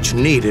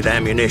much-needed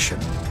ammunition.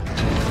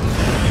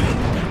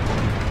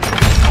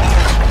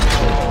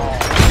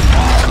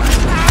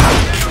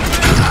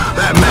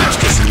 That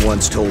Masterson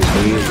once told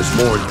me it was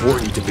more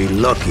important to be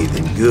lucky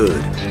than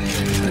good,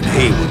 and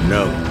he would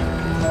know.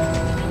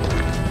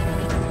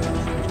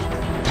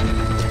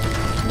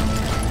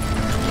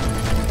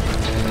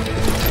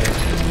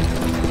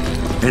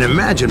 And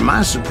imagine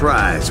my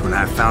surprise when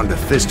I found a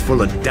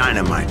fistful of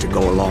dynamite to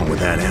go along with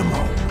that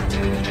ammo.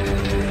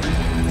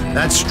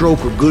 That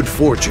stroke of good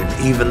fortune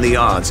evened the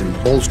odds and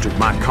bolstered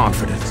my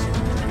confidence.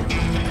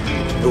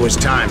 It was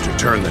time to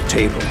turn the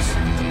tables.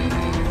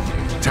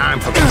 Time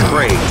for the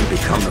prey to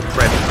become the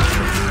predator.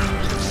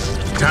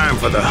 Time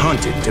for the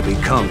hunted to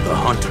become the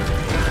hunter.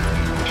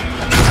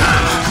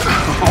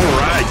 All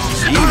right,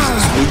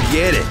 Jesus, we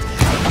get it.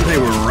 They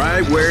were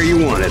right where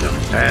you wanted them.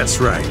 That's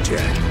right,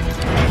 Jack.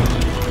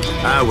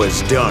 I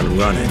was done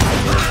running.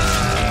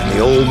 And the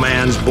old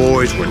man's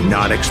boys were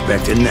not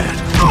expecting that.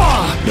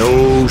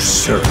 No,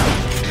 sir.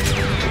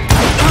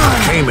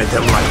 I came at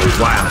them like a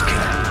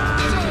wildcat.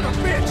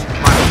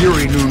 My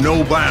fury knew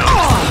no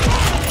bounds.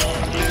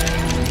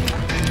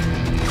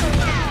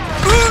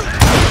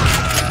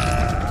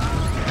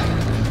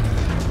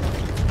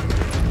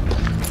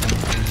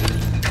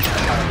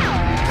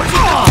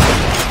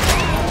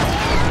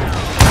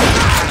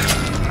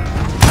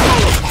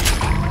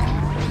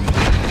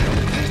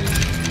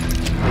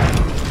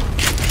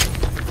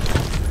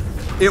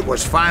 It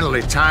was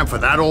finally time for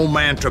that old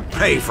man to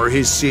pay for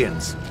his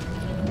sins.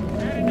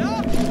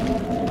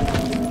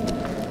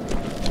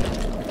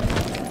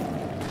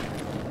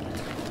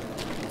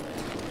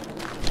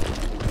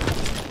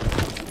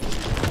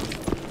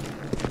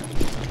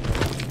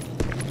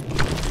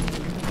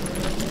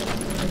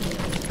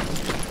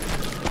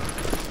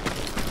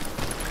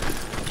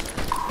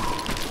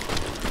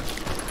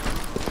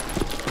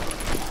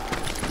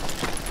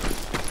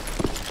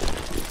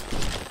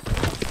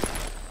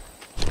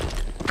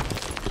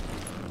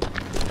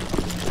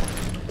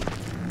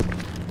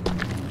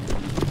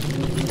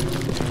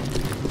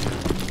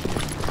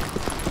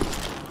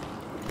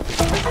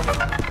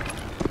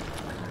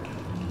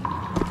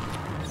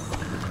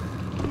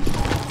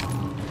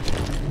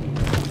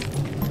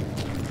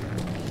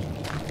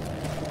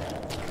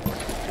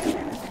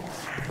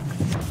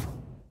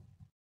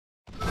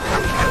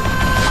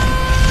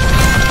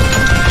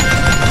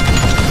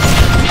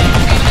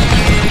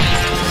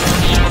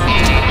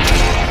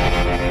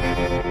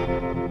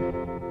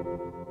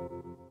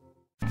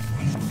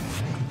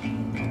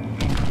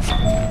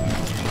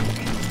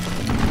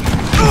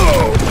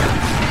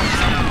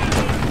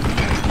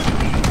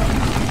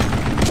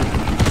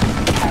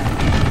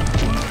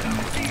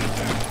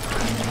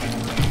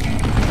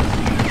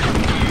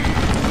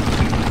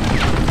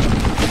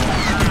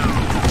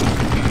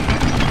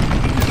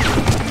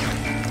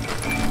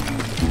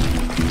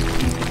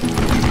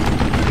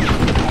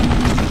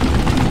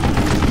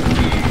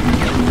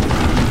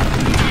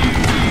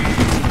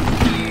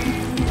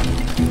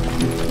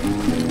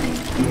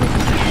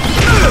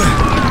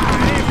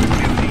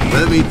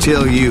 Let me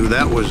tell you,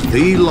 that was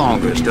the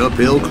longest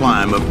uphill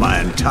climb of my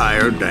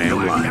entire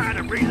damn life.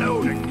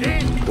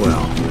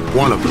 Well,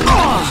 one of them.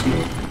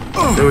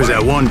 There was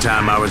that one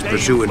time I was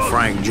pursuing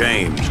Frank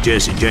James,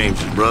 Jesse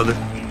James's brother.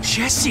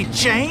 Jesse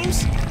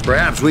James?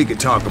 Perhaps we could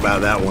talk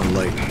about that one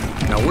later.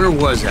 Now, where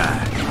was I?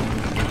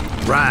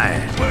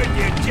 right.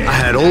 I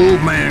had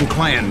old man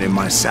Clanton in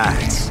my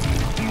sights.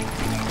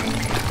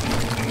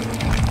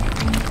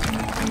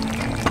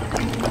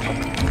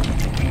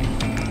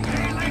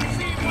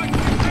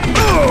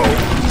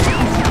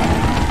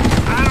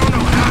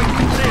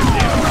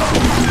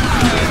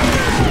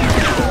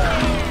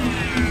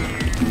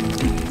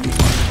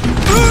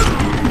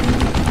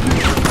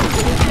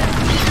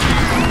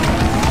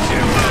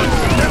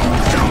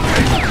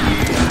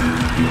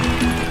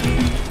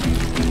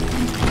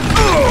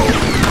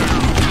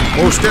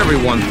 Most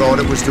everyone thought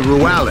it was the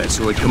Juarez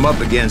who had come up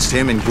against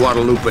him in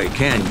Guadalupe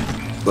Canyon,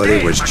 but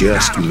it was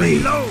just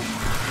me.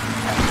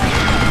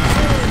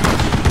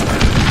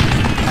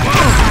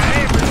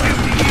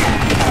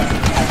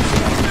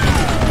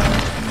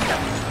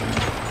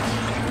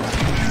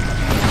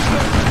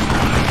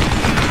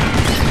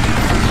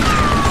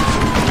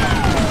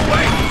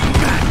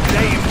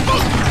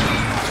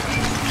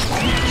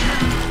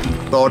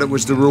 Thought it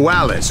was the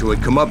Juarez who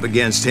had come up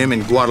against him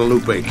in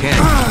Guadalupe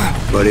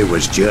Canyon, but it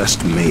was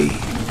just me.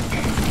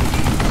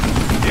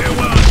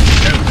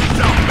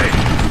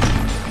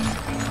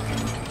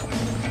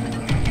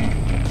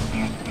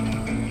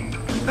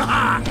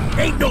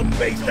 Ain't no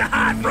place to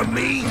hide from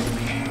me!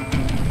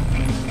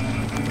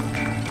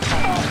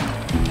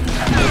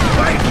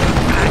 Wait,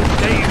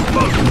 goddamn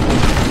book!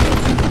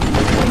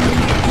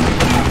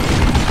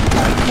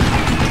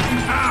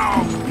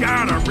 Oh,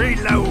 gotta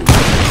reload!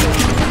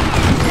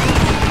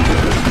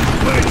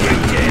 Where'd you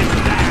get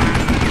that?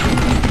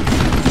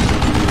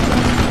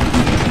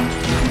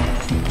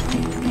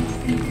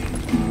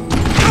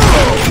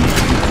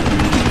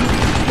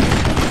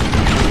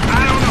 I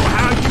don't know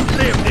how you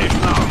lived this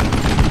long.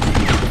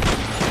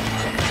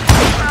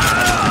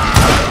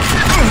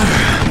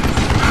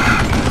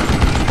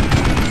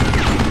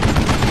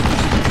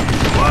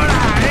 What I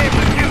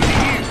ever do to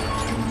you?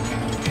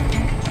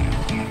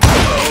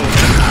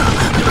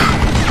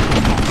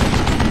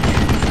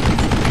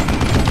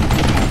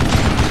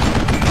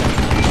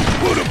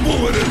 Put a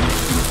bullet in it.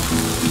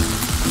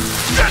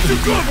 Got your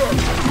cover!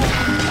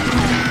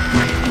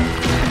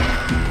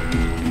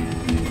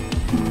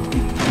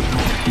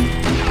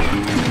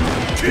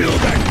 Kill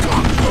that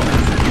cocksucker!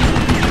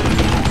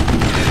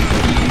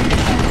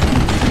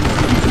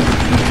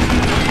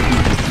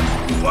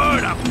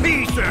 What a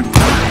piece of...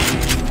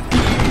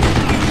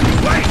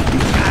 Wait,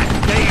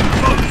 goddamn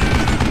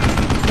bullshit!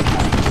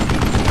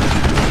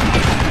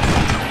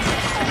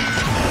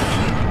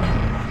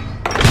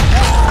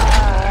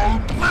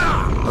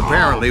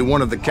 Apparently,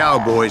 one of the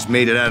cowboys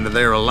made it out of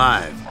there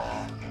alive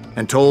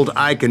and told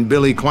Ike and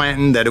Billy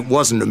Clanton that it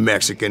wasn't a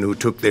Mexican who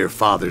took their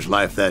father's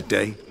life that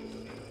day.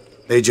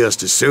 They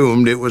just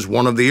assumed it was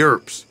one of the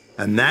Earps,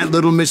 and that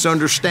little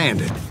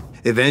misunderstanding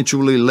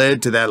eventually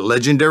led to that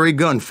legendary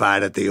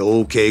gunfight at the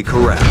OK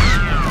Corral.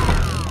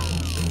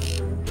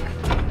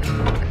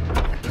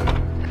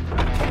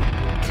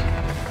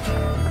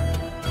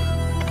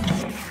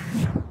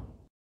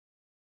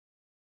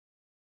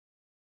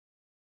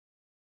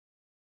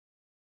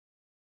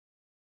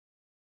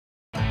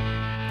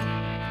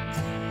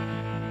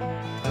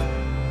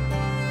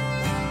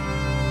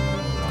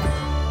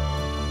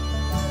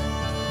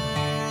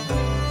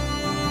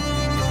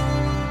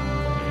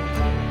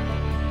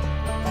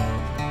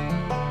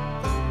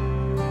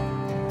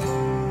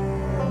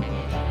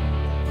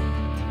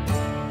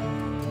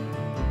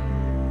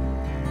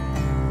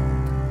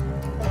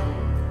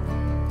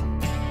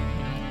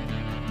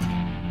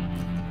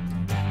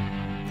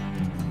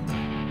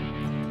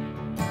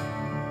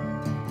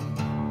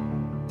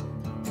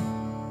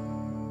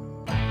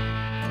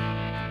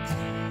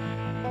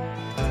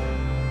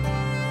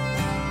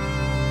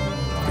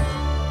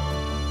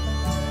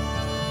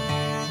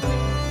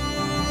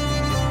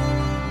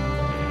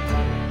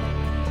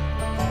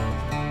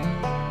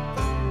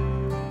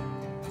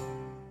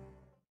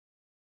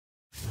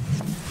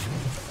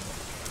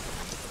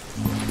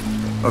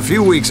 A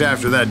few weeks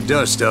after that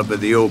dust-up at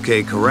the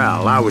OK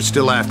Corral, I was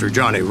still after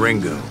Johnny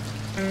Ringo.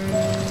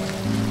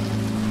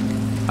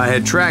 I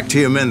had tracked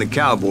him and the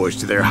cowboys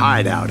to their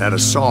hideout at a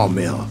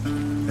sawmill,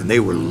 and they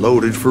were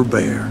loaded for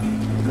bear.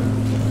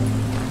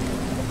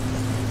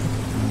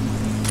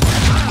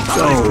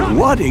 So,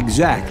 what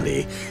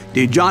exactly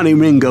did Johnny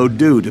Ringo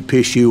do to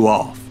piss you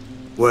off?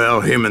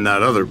 Well, him and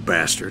that other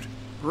bastard.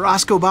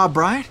 Roscoe Bob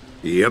Bryant?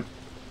 Yep.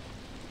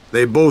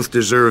 They both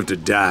deserve to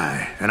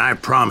die, and I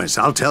promise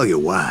I'll tell you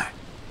why.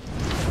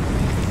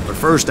 But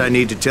first I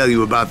need to tell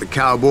you about the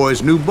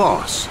cowboys' new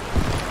boss,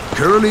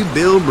 Curly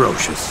Bill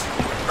Brocious.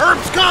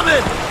 Earp's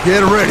coming!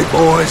 Get ready,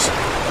 boys.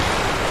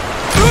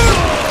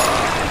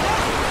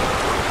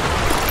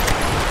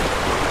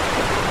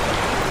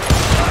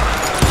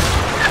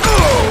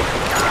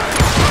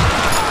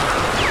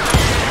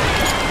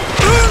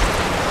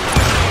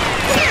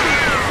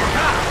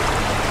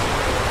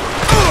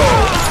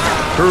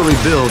 Curly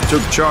Bill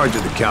took charge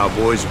of the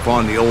cowboys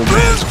upon the old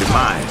man's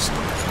demise,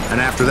 and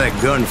after that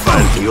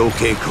gunfight at the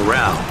OK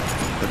Corral,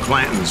 the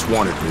Clantons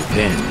wanted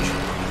revenge.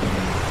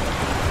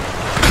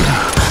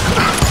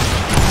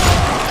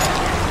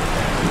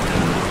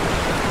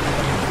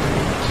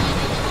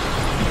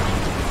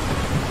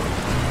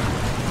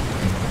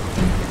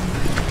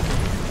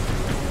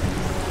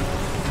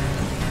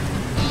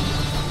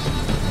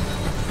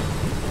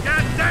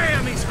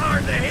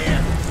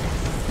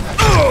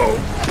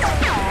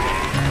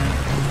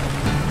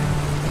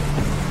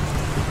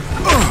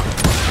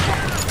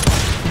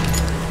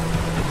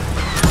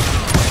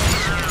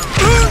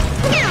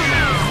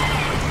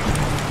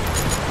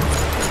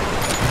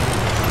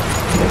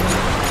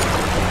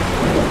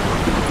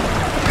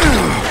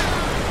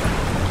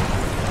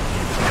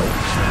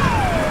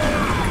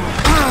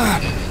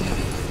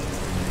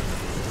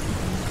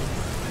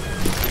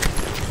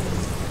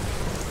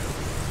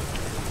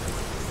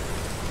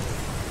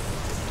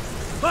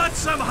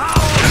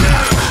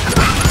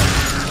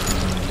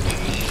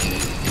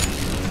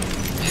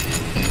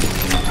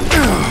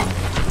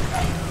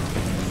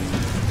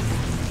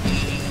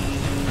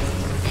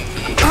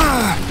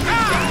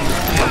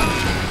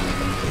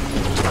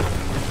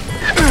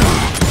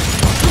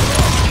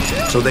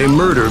 they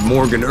murdered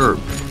Morgan Earp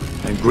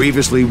and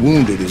grievously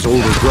wounded his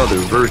older brother,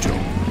 Virgil.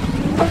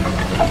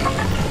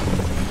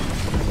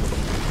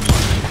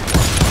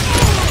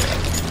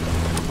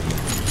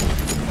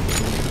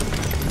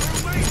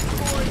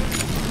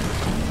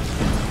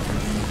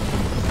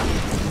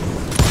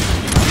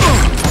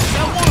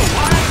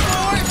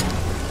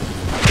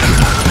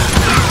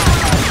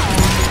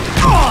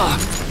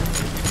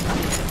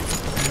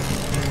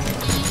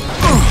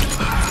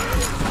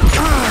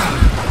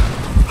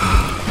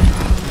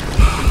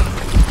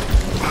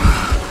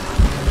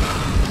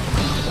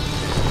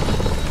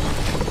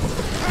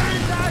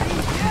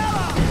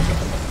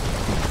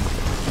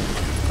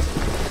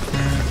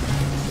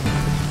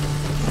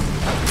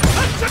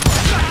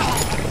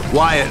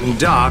 Wyatt and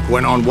Doc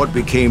went on what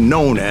became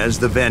known as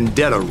the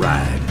Vendetta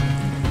Ride,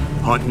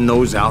 hunting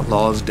those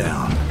outlaws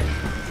down.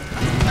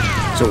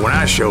 So when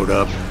I showed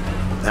up,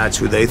 that's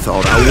who they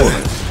thought I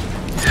was.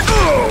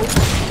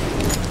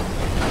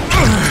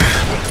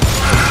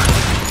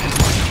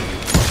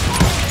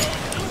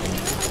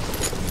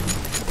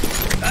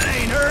 That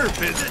ain't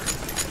Earp, is it?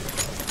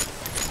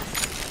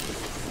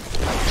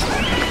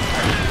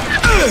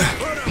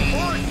 Put a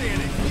fork in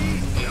it,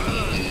 he's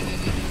done.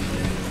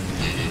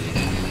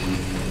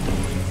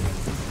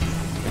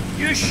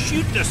 You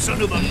shoot the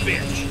son of a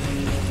bitch.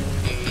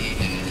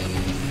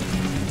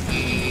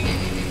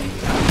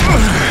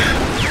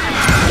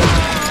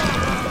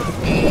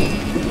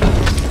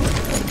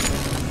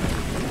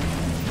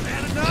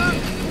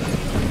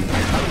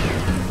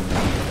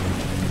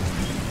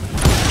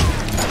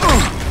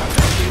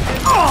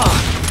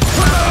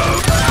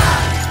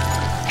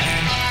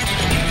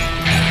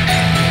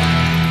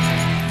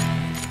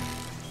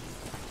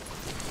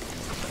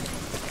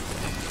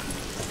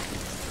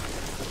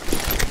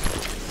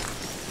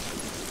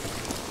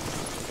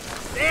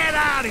 Get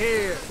out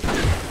here!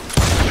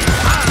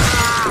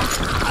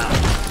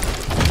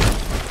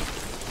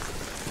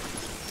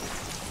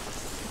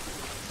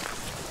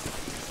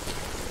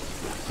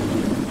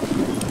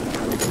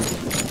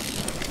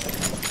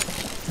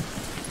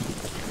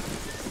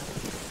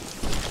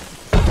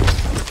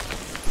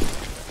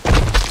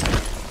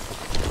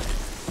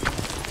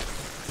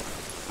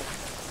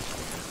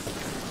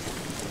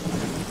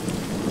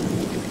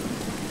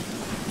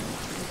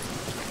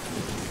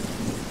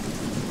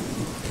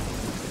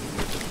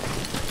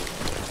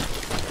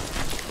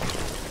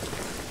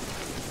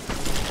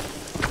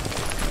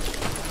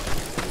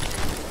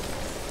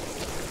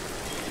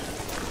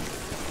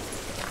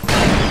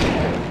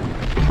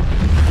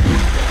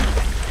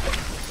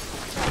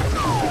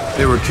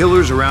 There were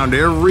killers around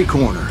every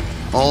corner,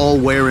 all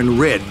wearing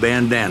red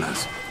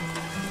bandanas.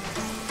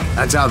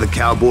 That's how the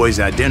cowboys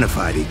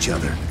identified each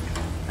other,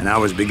 and I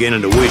was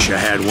beginning to wish I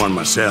had one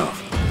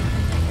myself.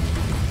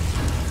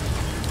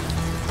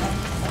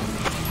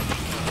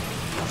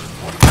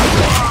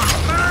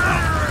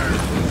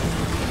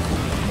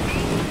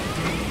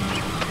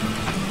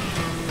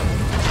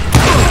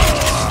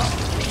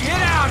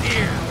 Get out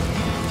here!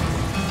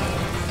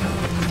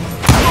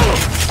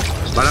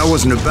 But I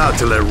wasn't about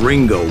to let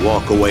Ringo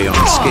walk away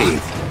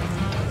unscathed,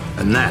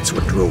 and that's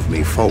what drove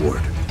me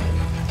forward.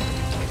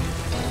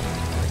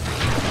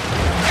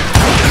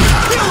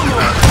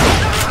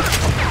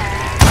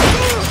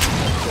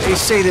 They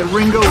say that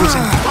Ringo was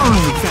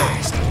infernally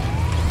fast.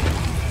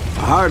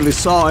 I hardly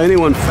saw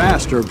anyone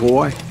faster,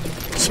 boy.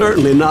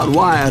 Certainly not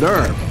Wyatt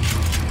Earp.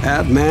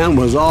 That man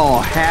was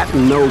all hat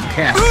and no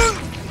cap.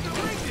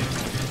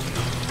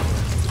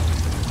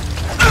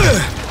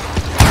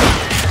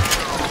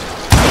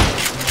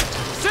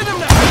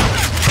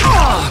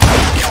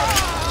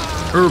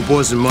 Earp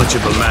wasn't much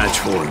of a match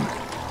for him,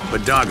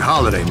 but Doc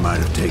Holliday might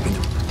have taken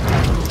him.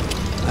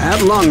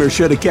 That lunger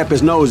should have kept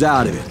his nose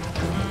out of it.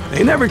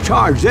 They never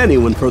charged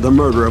anyone for the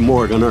murder of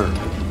Morgan Earp.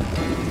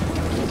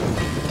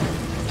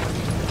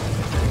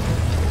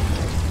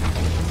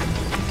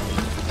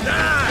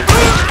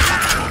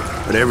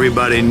 But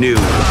everybody knew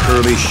that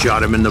Curly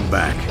shot him in the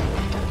back.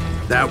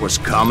 That was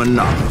common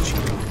knowledge.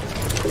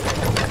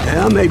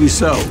 Yeah, maybe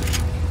so.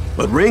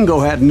 But Ringo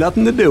had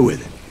nothing to do with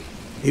it.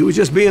 He was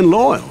just being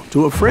loyal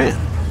to a friend.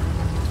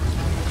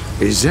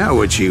 Is that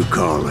what you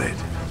call it?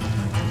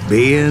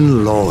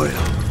 Being loyal?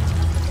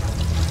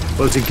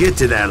 Well, to get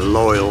to that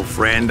loyal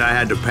friend, I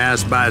had to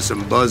pass by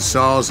some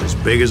buzzsaws as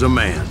big as a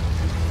man.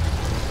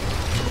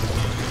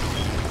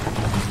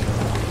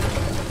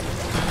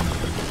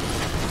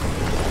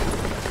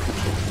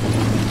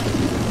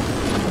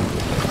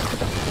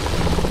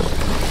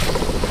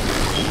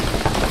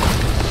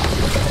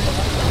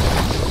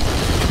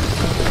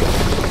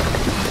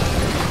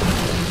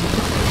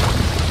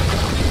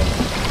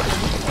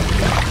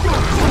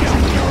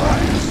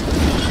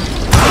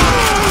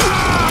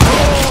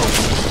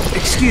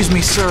 Excuse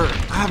me, sir.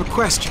 I have a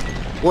question.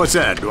 What's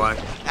that, Dwight?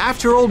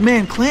 After old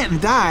man Clanton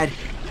died,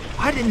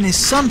 why didn't his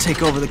son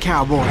take over the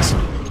cowboys?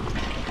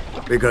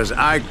 Because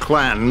Ike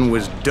Clanton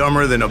was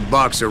dumber than a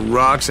box of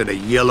rocks and a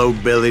yellow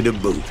belly to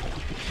boot.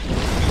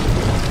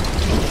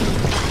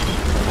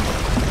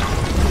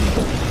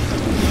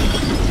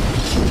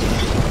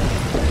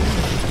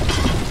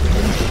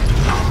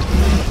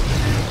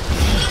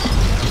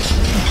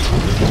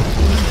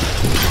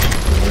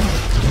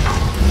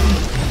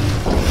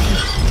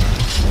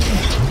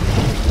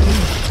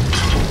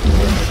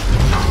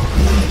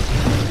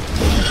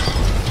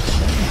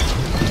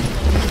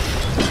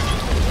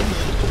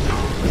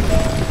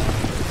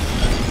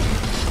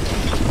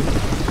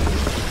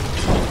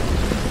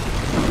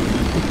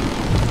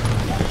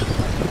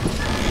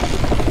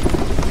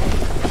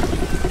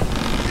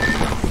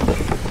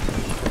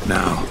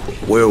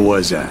 Where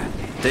was I?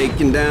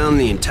 Taking down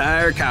the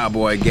entire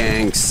cowboy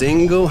gang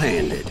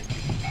single-handed.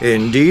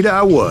 Indeed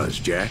I was,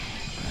 Jack.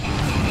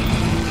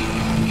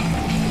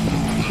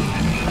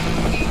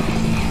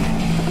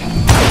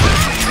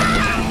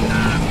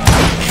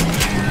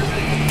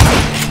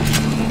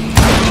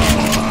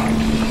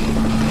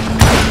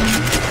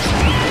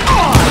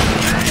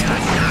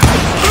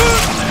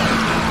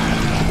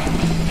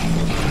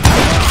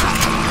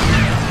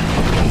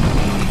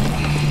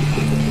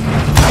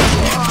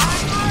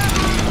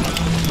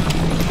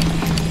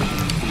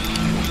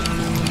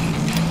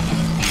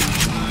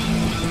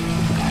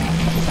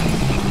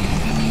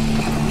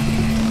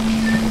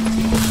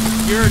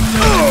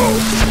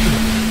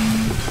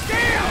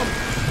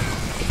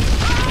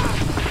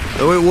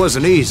 Though it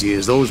wasn't easy,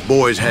 as those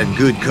boys had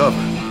good cover.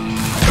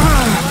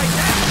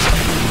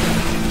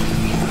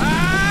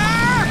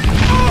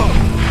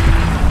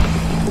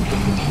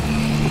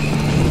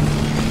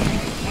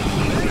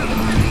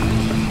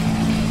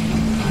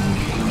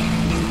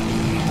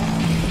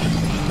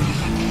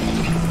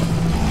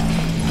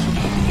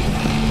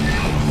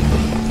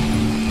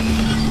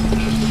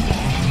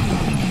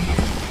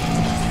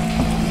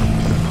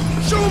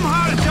 Show 'em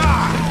how to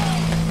die!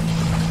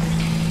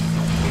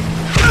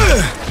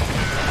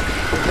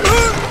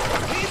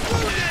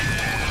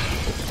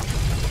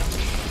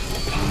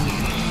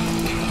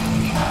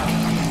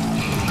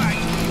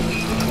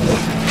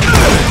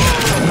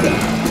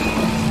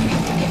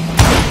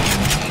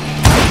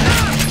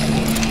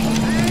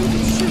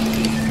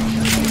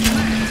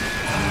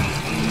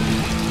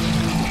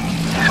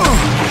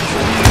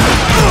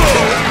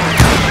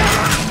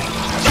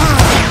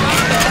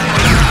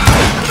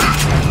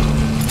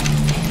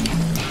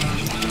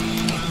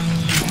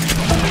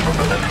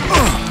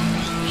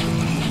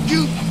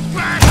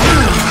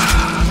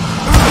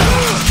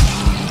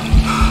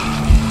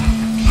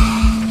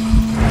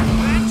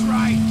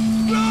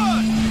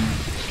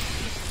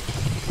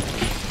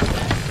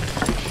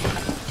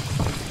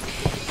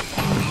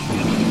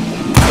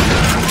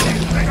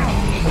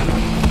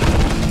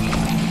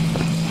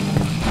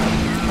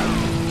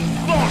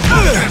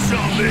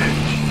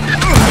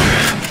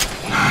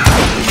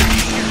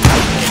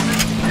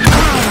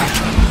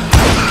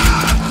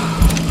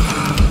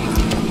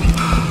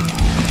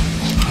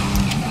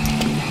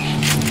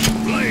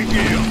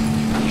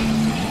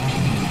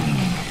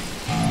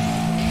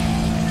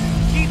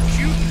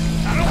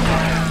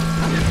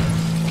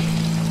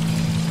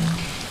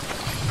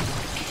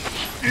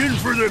 In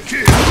for the kill!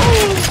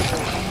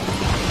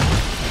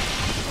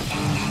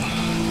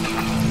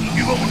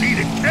 You gonna need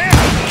a cat!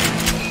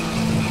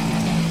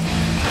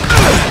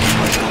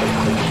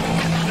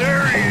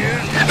 There he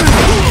is!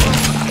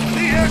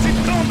 He has it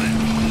coming!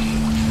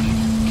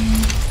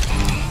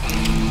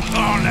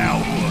 Oh, now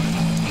what?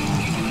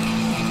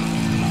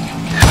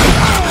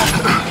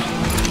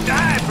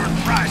 Die for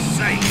Christ's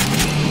sake!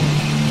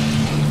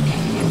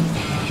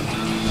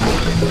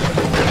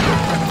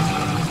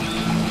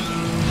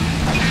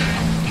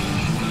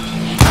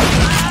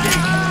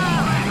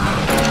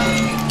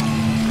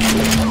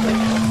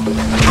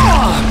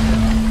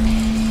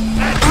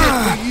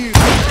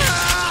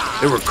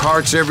 There were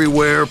carts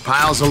everywhere,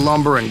 piles of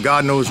lumber, and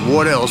God knows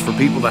what else for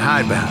people to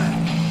hide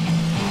behind.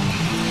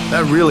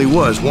 That really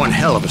was one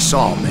hell of a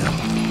sawmill.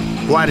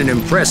 Quite an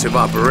impressive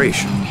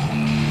operation.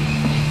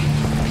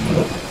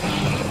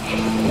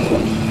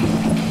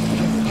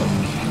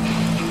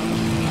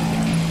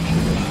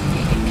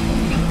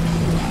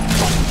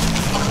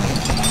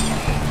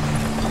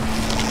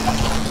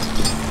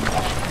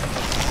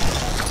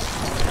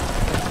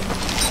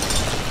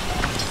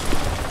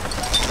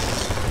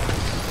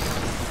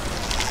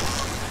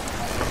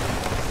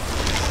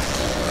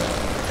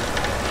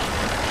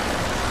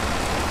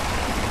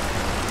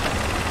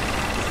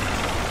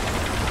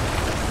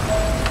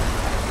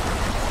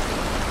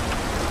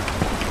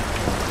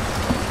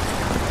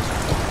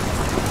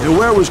 And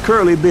where was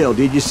Curly Bill?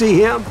 Did you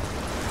see him?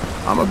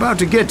 I'm about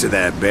to get to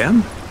that,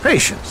 Ben.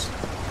 Patience.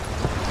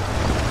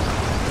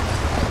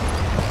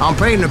 I'm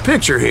painting a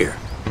picture here.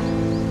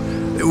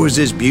 There was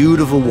this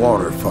beautiful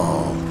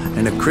waterfall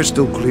and a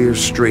crystal clear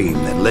stream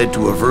that led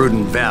to a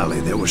verdant valley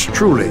that was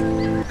truly...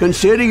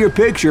 Consider your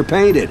picture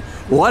painted.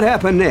 What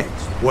happened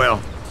next? Well,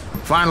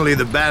 finally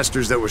the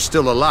bastards that were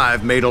still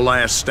alive made a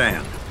last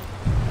stand.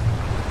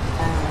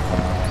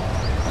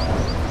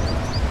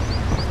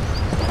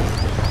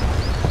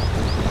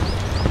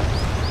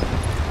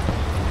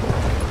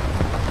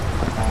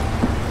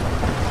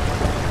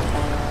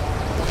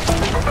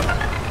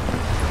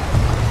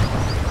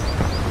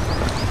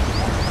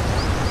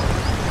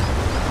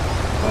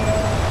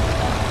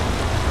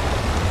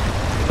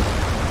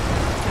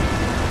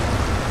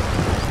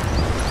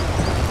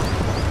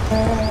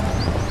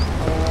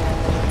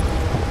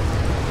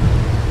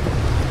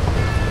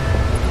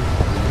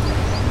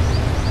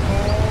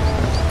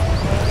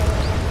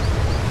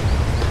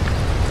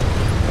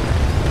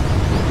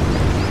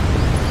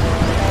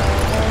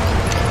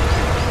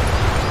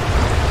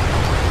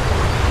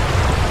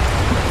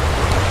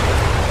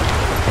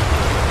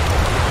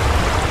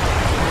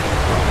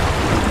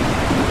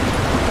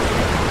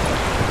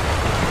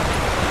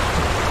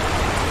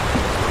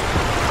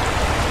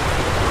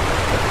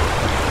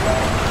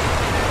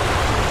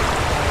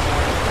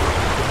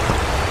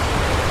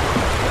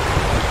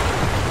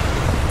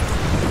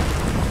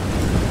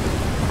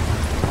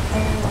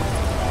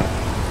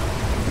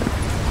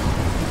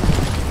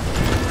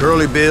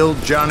 Curly Bill,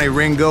 Johnny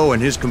Ringo,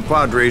 and his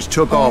compadres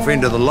took off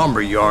into the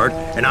lumber yard,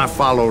 and I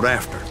followed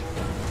after.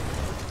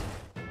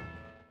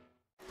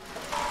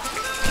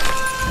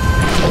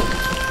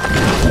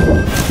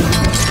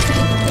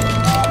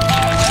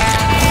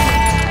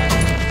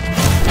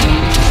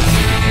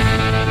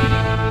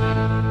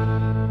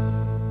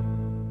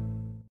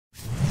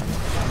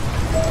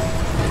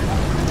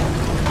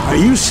 Are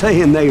you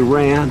saying they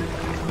ran?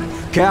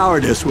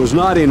 Cowardice was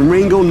not in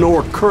Ringo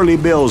nor Curly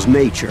Bill's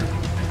nature.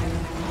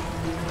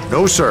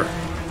 No, sir.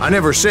 I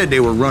never said they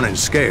were running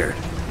scared.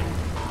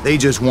 They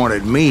just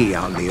wanted me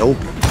out in the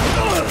open. You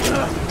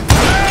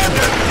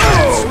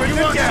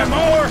want some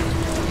more?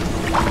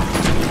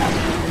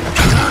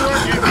 I'm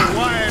working for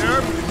Wyatt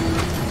Earp.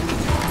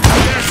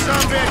 There's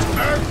some bitch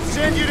Earp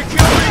send you to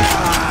kill me?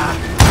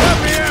 Help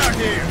me out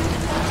here.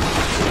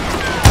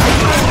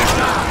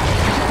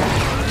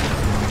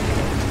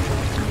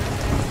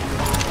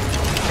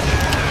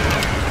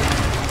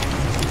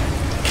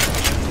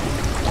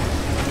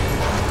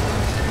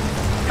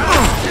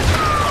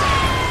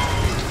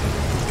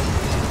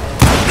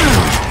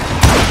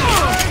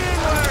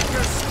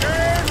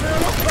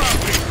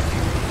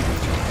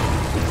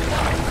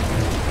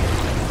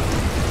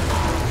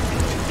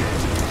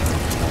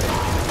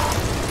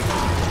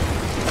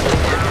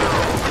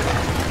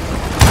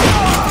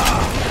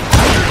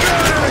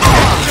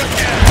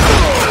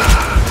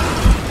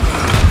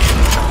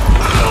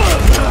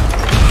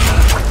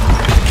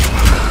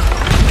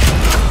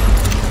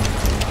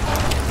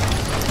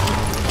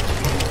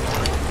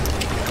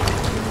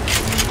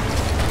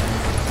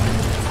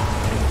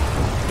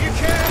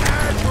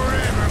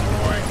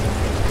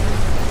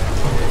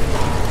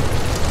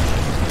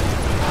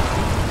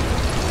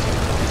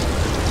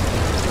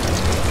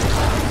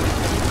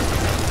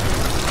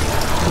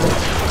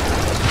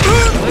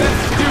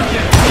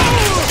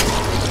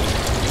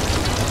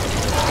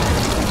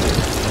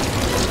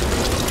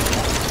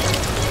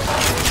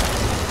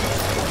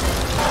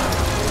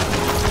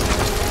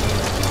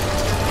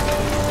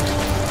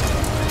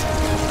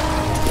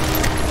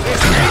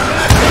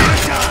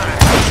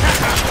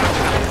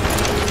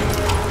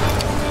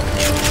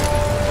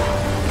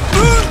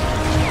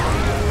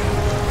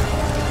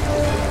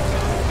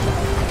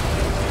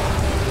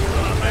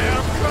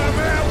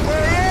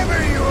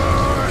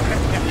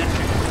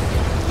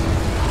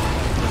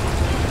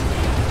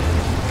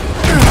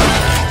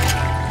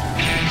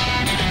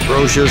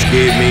 Brocious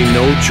gave me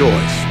no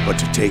choice but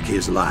to take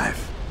his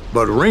life.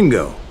 But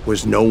Ringo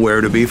was nowhere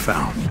to be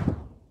found.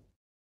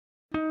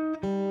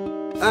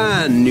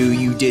 I knew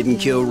you didn't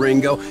kill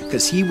Ringo,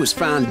 because he was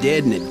found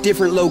dead in a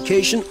different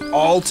location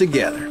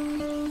altogether.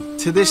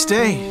 To this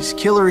day, his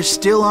killer is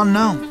still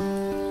unknown.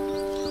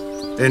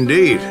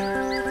 Indeed.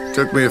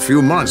 Took me a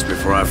few months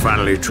before I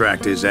finally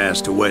tracked his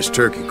ass to West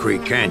Turkey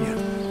Creek Canyon.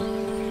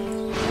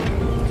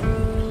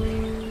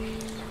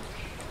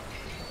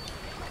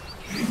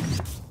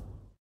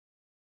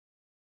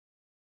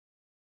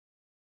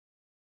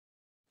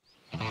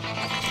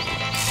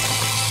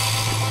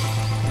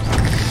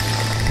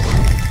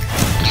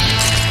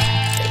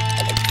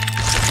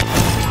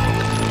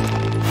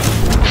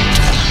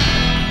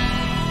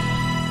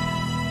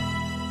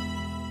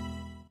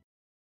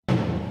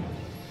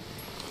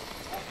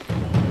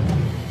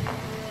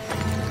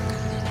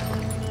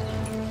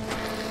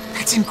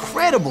 That's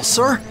incredible,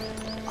 sir.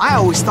 I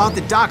always thought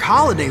that Doc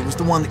Holliday was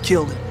the one that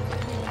killed him.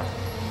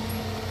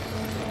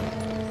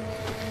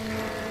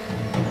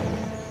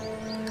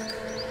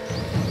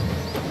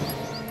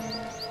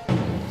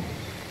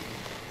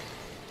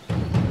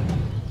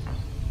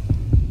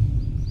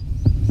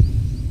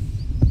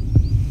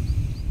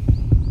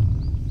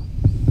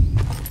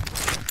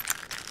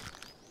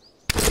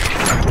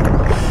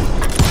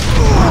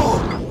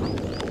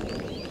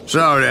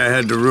 Sorry I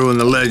had to ruin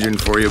the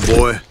legend for you,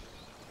 boy.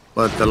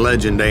 But the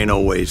legend ain't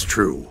always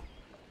true.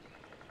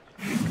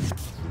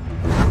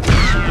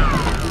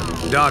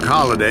 Doc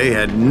Holliday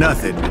had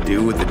nothing to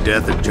do with the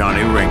death of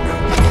Johnny Ringo.